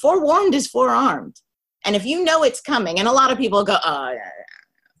because forewarned is forearmed. And if you know it's coming, and a lot of people go, oh,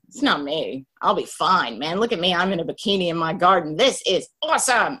 it's not me. I'll be fine, man. Look at me. I'm in a bikini in my garden. This is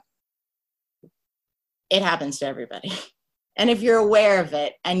awesome. It happens to everybody. And if you're aware of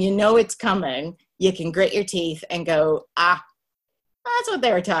it and you know it's coming, you can grit your teeth and go, that's what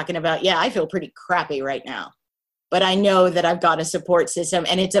they were talking about. Yeah, I feel pretty crappy right now. But I know that I've got a support system,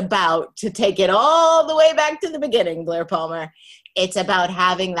 and it's about, to take it all the way back to the beginning, Blair Palmer, it's about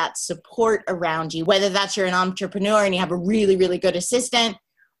having that support around you, whether that's you're an entrepreneur and you have a really, really good assistant,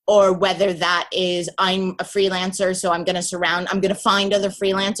 or whether that is I'm a freelancer, so I'm going to find other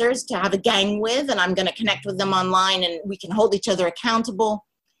freelancers to have a gang with, and I'm going to connect with them online and we can hold each other accountable,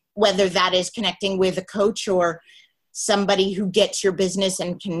 whether that is connecting with a coach or somebody who gets your business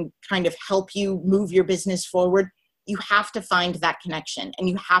and can kind of help you move your business forward. You have to find that connection, and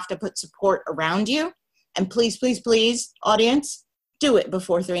you have to put support around you. And please, please, please, audience, do it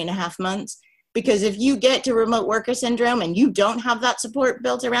before 3.5 months. Because if you get to remote worker syndrome and you don't have that support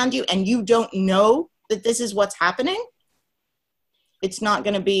built around you, and you don't know that this is what's happening, it's not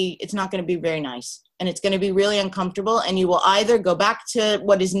going to be very nice. And it's going to be really uncomfortable. And you will either go back to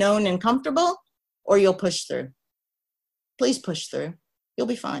what is known and comfortable, or you'll push through. Please push through. You'll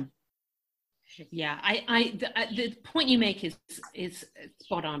be fine. Yeah, the point you make is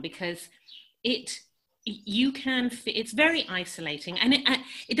spot on, because it's very isolating, and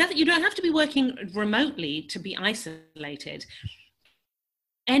you don't have to be working remotely to be isolated.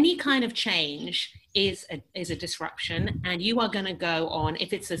 Any kind of change is a disruption, and you are going to go on,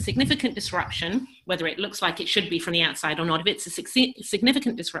 if it's a significant disruption, whether it looks like it should be from the outside or not, if it's a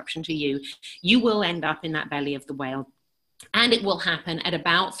significant disruption to you, you will end up in that belly of the whale. And it will happen at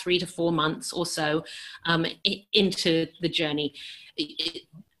about 3 to 4 months or so into the journey.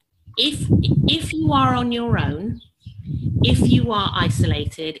 If you are on your own, if you are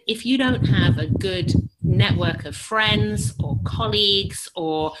isolated, if you don't have a good network of friends or colleagues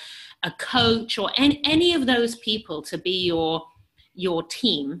or a coach or any of those people to be your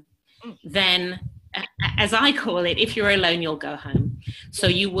team, then, as I call it, if you're alone, you'll go home. So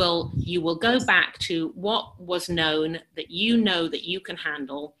you will go back to what was known that you know that you can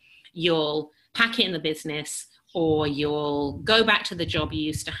handle. You'll pack it in the business, or you'll go back to the job you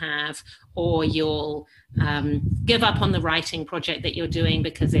used to have, or you'll give up on the writing project that you're doing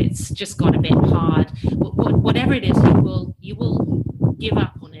because it's just got a bit hard. Whatever it is, you will give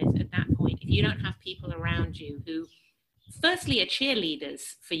up on it at that point if you don't have people around you who, firstly, are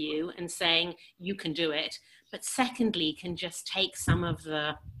cheerleaders for you and saying you can do it, but secondly, can just take some of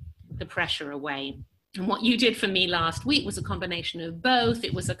the pressure away. And what you did for me last week was a combination of both.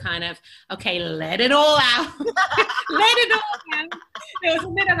 It was a kind of, okay, let it all out. Let it all out. There was a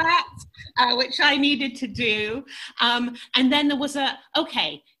bit of that, which I needed to do. And then there was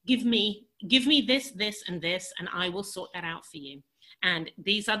okay, give me this, and this, and I will sort that out for you. And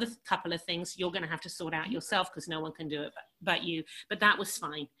these other couple of things you're going to have to sort out yourself, because no one can do it but you. But that was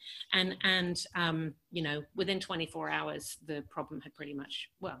fine. And within 24 hours, the problem had pretty much,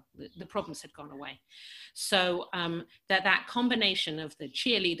 the problems had gone away. So that combination of the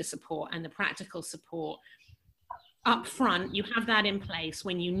cheerleader support and the practical support up front, you have that in place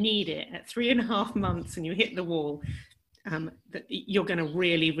when you need it at 3.5 months and you hit the wall. That you're going to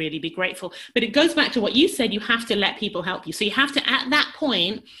really, really be grateful. But it goes back to what you said, you have to let people help you. So you have to, at that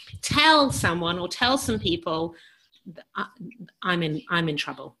point, tell someone or tell some people, I'm in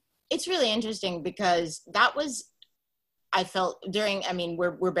trouble. It's really interesting, because that was, I felt during,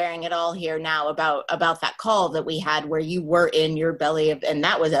 we're bearing it all here now about that call that we had where you were in your belly of, and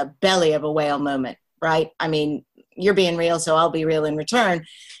that was a belly of a whale moment, right? You're being real, so I'll be real in return.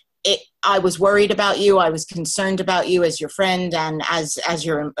 I was worried about you. I was concerned about you as your friend and as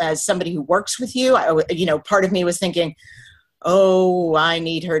somebody who works with you. Part of me was thinking, oh, I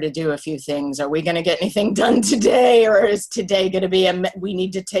need her to do a few things. Are we going to get anything done today? Or is today going to be we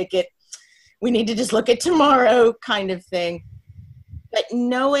need to just look at tomorrow kind of thing. But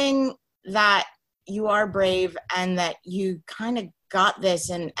knowing that you are brave and that you kind of got this,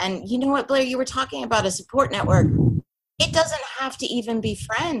 and you know what, Blair, you were talking about a support network. It doesn't have to even be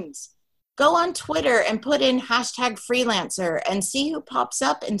friends. Go on Twitter and put in #freelancer and see who pops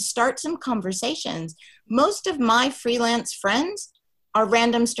up and start some conversations. Most of my freelance friends are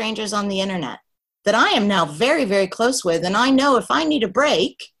random strangers on the internet that I am now very, very close with. And I know if I need a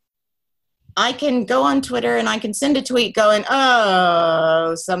break, I can go on Twitter and I can send a tweet going,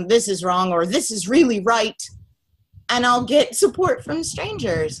 this is wrong, or this is really right. And I'll get support from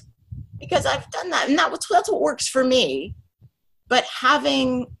strangers. Because I've done that, and that's what works for me. But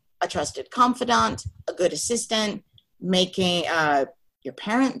having a trusted confidant, a good assistant, making your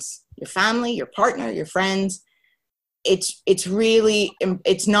parents, your family, your partner, your friends, it's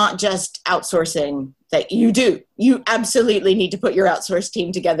not just outsourcing that you do. You absolutely need to put your outsourced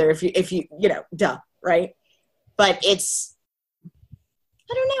team together if you right? But it's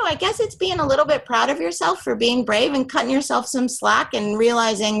I don't know, I guess it's being a little bit proud of yourself for being brave and cutting yourself some slack and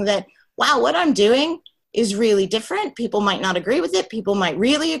realizing that, wow, what I'm doing is really different. People might not agree with it. People might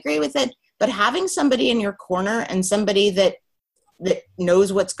really agree with it. But having somebody in your corner and somebody that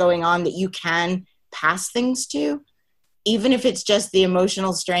knows what's going on, that you can pass things to, even if it's just the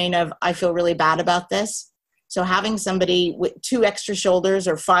emotional strain of, I feel really bad about this. So having somebody with 2 extra shoulders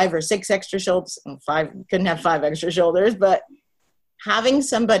or 5 or 6 extra shoulders, 5, couldn't have 5 extra shoulders, but having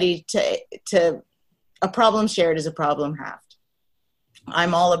somebody to a problem shared is a problem halved.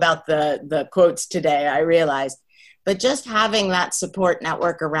 I'm all about the quotes today, I realized. But just having that support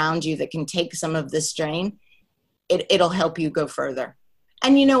network around you that can take some of the strain, it'll help you go further.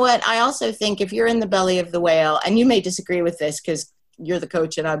 And you know what? I also think if you're in the belly of the whale, and you may disagree with this because you're the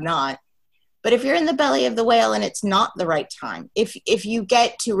coach and I'm not, but if you're in the belly of the whale and it's not the right time, if you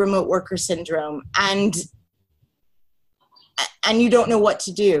get to remote worker syndrome and you don't know what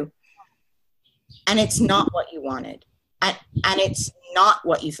to do, and it's not what you wanted, and it's not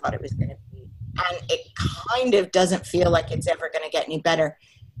what you thought it was going to be, and it kind of doesn't feel like it's ever going to get any better,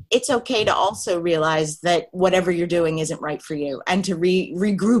 it's okay to also realize that whatever you're doing isn't right for you, and to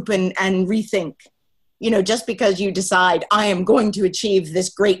regroup and rethink. You know, just because you decide, I am going to achieve this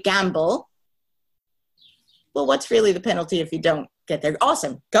great gamble, well, what's really the penalty if you don't get there?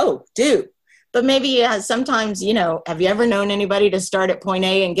 Awesome, go, do. But maybe sometimes, you know, have you ever known anybody to start at point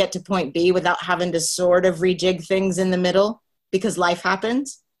A and get to point B without having to sort of rejig things in the middle because life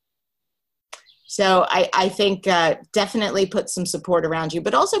happens? So I think definitely put some support around you,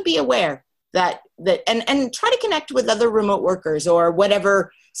 but also be aware that and try to connect with other remote workers or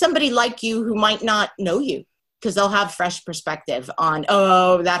whatever, somebody like you who might not know you, because they'll have fresh perspective on,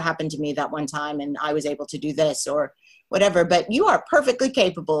 oh, that happened to me that one time and I was able to do this or whatever. But you are perfectly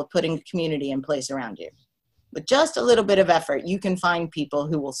capable of putting a community in place around you. With just a little bit of effort, you can find people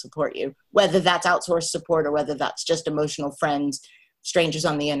who will support you, whether that's outsourced support or whether that's just emotional friends, strangers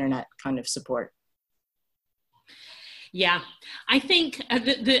on the internet kind of support. Yeah, I think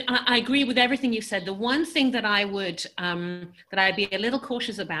I agree with everything you said. The one thing that I would, that I'd be a little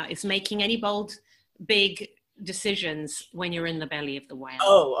cautious about is making any bold, big decisions when you're in the belly of the whale.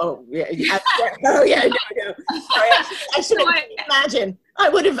 Oh, yeah. Oh, yeah, no. Sorry, I should imagine. I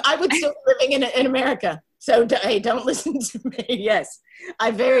would still be living in America. So, hey, don't listen to me. Yes,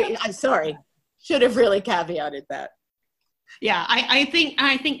 I'm sorry. Should have really caveated that. Yeah, I think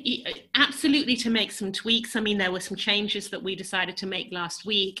absolutely to make some tweaks. I mean, there were some changes that we decided to make last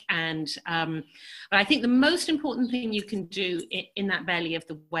week, and but I think the most important thing you can do in that belly of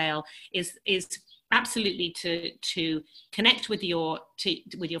the whale is absolutely to connect with your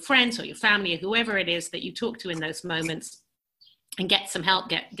friends or your family or whoever it is that you talk to in those moments, and get some help,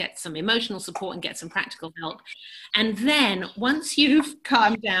 get some emotional support and get some practical help. And then once you've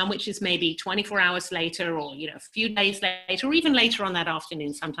calmed down, which is maybe 24 hours later or, you know, a few days later, or even later on that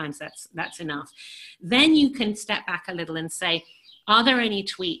afternoon, sometimes that's enough. Then you can step back a little and say, are there any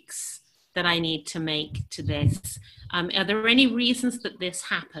tweaks that I need to make to this? Are there any reasons that this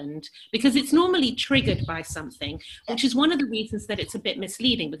happened? Because it's normally triggered by something, which is one of the reasons that it's a bit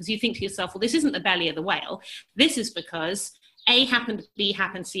misleading, because you think to yourself, well, this isn't the belly of the whale. This is because A happened, B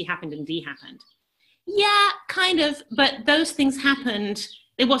happened, C happened, and D happened. Yeah, kind of, but those things happened.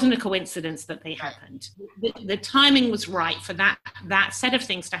 It wasn't a coincidence that they happened. The timing was right for that set of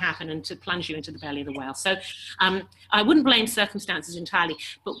things to happen and to plunge you into the belly of the whale. So I wouldn't blame circumstances entirely,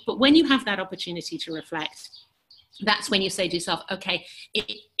 but when you have that opportunity to reflect, that's when you say to yourself, okay,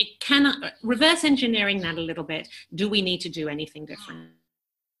 it cannot, reverse engineering that a little bit. Do we need to do anything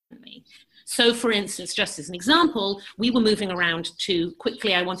differently? So for instance, just as an example, we were moving around too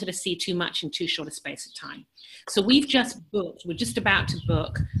quickly. I wanted to see too much in too short a space of time. So we're just about to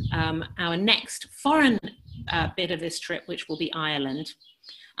book our next foreign bit of this trip, which will be Ireland.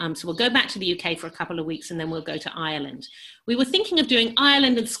 So we'll go back to the UK for a couple of weeks and then we'll go to Ireland. We were thinking of doing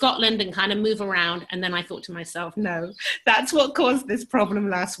Ireland and Scotland and kind of move around. And then I thought to myself, no, that's what caused this problem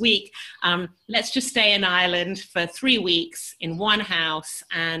last week. Let's just stay in Ireland for 3 weeks in one house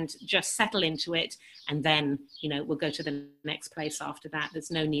and just settle into it. And then, you know, we'll go to the next place after that. There's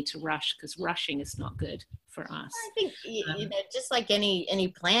no need to rush because rushing is not good for us. I think, you know, just like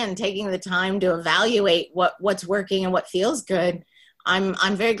any plan, taking the time to evaluate what's working and what feels good.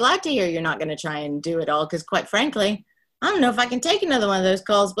 I'm very glad to hear you're not going to try and do it all, because quite frankly, I don't know if I can take another one of those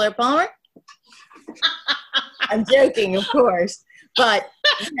calls, Blair Palmer. I'm joking, of course. But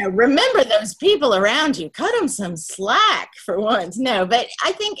you know, remember those people around you. Cut them some slack for once. No, but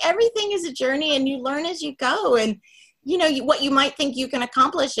I think everything is a journey and you learn as you go. And, you know, what you might think you can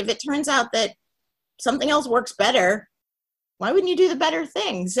accomplish, if it turns out that something else works better, why wouldn't you do the better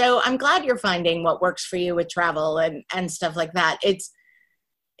thing? So I'm glad you're finding what works for you with travel and stuff like that. It's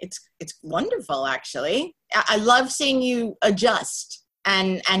wonderful, actually. I love seeing you adjust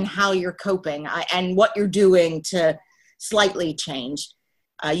and how you're coping and what you're doing to slightly change.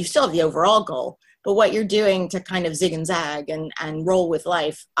 You still have the overall goal, but what you're doing to kind of zig and zag and roll with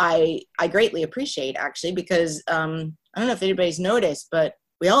life, I greatly appreciate, actually, because I don't know if anybody's noticed, but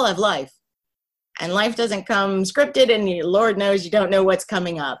we all have life. And life doesn't come scripted, and Lord knows you don't know what's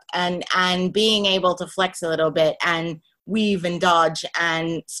coming up. And being able to flex a little bit and weave and dodge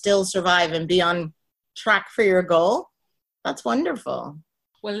and still survive and be on track for your goal, that's wonderful.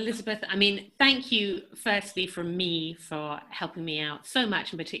 Well, Elizabeth, I mean, thank you firstly from me for helping me out so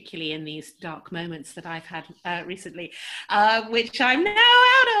much, and particularly in these dark moments that I've had recently, which I'm now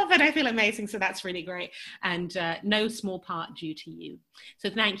out of, and I feel amazing. So that's really great. And no small part due to you. So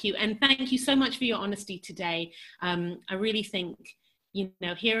thank you. And thank you so much for your honesty today. I really think,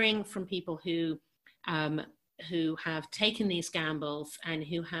 hearing from people who have taken these gambles and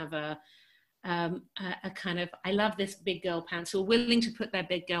who have a kind of, I love this big girl pants, who are willing to put their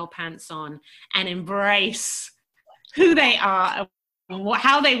big girl pants on and embrace who they are and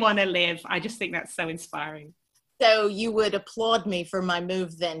how they want to live. I just think that's so inspiring. So you would applaud me for my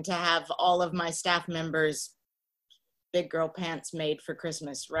move then to have all of my staff members big girl pants made for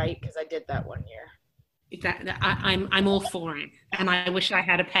Christmas, right? Because I did that one year. I'm all for it, and I wish I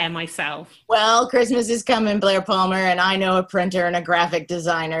had a pair myself. Well, Christmas is coming, Blair Palmer, and I know a printer and a graphic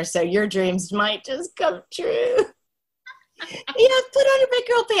designer, so your dreams might just come true. Put on your big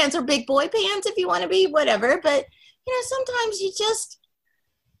girl pants or big boy pants if you want to be, whatever. But sometimes you just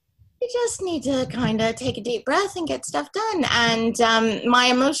need to kind of take a deep breath and get stuff done. And my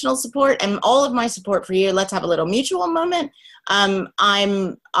emotional support and all of my support for you. Let's have a little mutual moment. I'm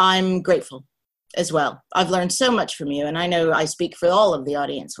grateful as well. I've learned so much from you, and I know I speak for all of the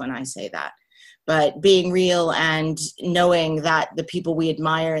audience when I say that. But being real and knowing that the people we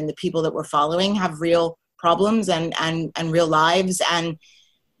admire and the people that we're following have real problems and real lives, and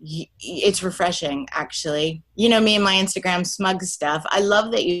it's refreshing, actually. Me and my Instagram smug stuff. I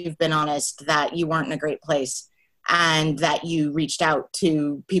love that you've been honest that you weren't in a great place and that you reached out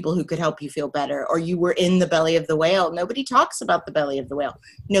to people who could help you feel better, or you were in the belly of the whale. Nobody talks about the belly of the whale.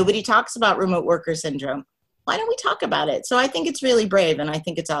 Nobody talks about remote worker syndrome. Why don't we talk about it? So I think it's really brave, and I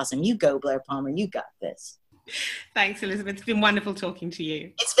think it's awesome. You go, Blair Palmer. You got this. Thanks, Elizabeth. It's been wonderful talking to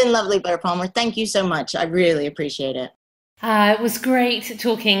you. It's been lovely, Blair Palmer. Thank you so much. I really appreciate it. It was great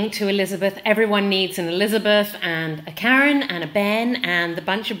talking to Elizabeth. Everyone needs an Elizabeth and a Karen and a Ben and the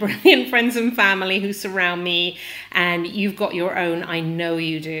bunch of brilliant friends and family who surround me. And you've got your own. I know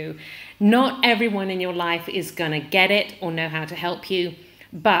you do. Not everyone in your life is going to get it or know how to help you.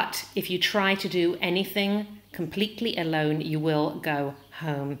 But if you try to do anything completely alone, you will go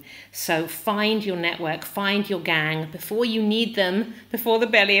home. So find your network, find your gang before you need them, before the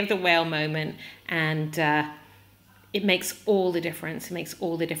belly of the whale moment. And it makes all the difference. It makes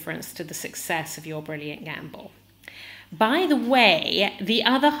all the difference to the success of your brilliant gamble. By the way, the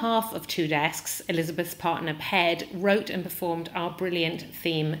other half of Two Desks, Elizabeth's partner Ped, wrote and performed our brilliant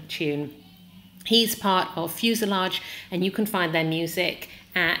theme tune. He's part of Fuselage, and you can find their music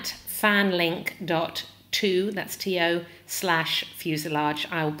at fanlink.to, that's TO/Fuselage.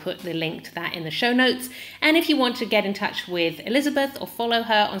 I will put the link to that in the show notes. And if you want to get in touch with Elizabeth or follow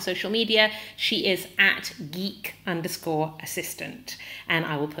her on social media, she is at geek_assistant. And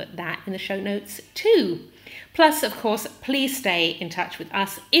I will put that in the show notes too. Plus, of course, please stay in touch with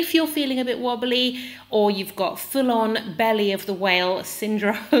us. If you're feeling a bit wobbly or you've got full-on belly of the whale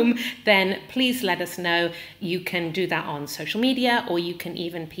syndrome, then please let us know. You can do that on social media, or you can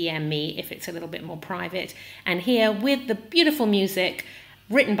even PM me if it's a little bit more private. And here with the beautiful music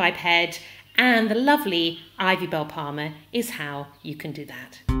written by Ped and the lovely Ivy Bell Palmer is how you can do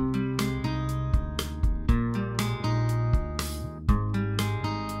that.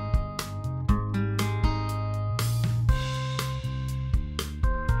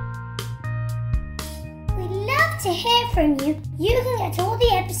 To hear from you, you can get all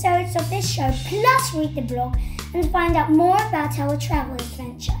the episodes of this show plus read the blog and find out more about our travel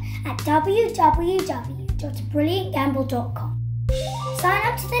adventure at www.brilliantgamble.com. Sign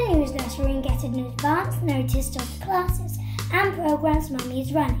up to the newsletter and get an advance notice of the classes and programs Mummy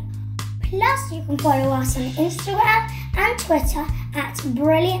is running. Plus, you can follow us on Instagram and Twitter at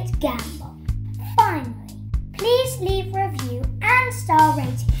Brilliant Gamble. Finally, please leave a review and star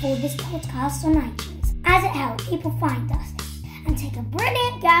rating for this podcast on iTunes, as it helps people find us and take a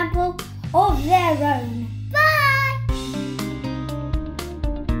brilliant gamble of their own.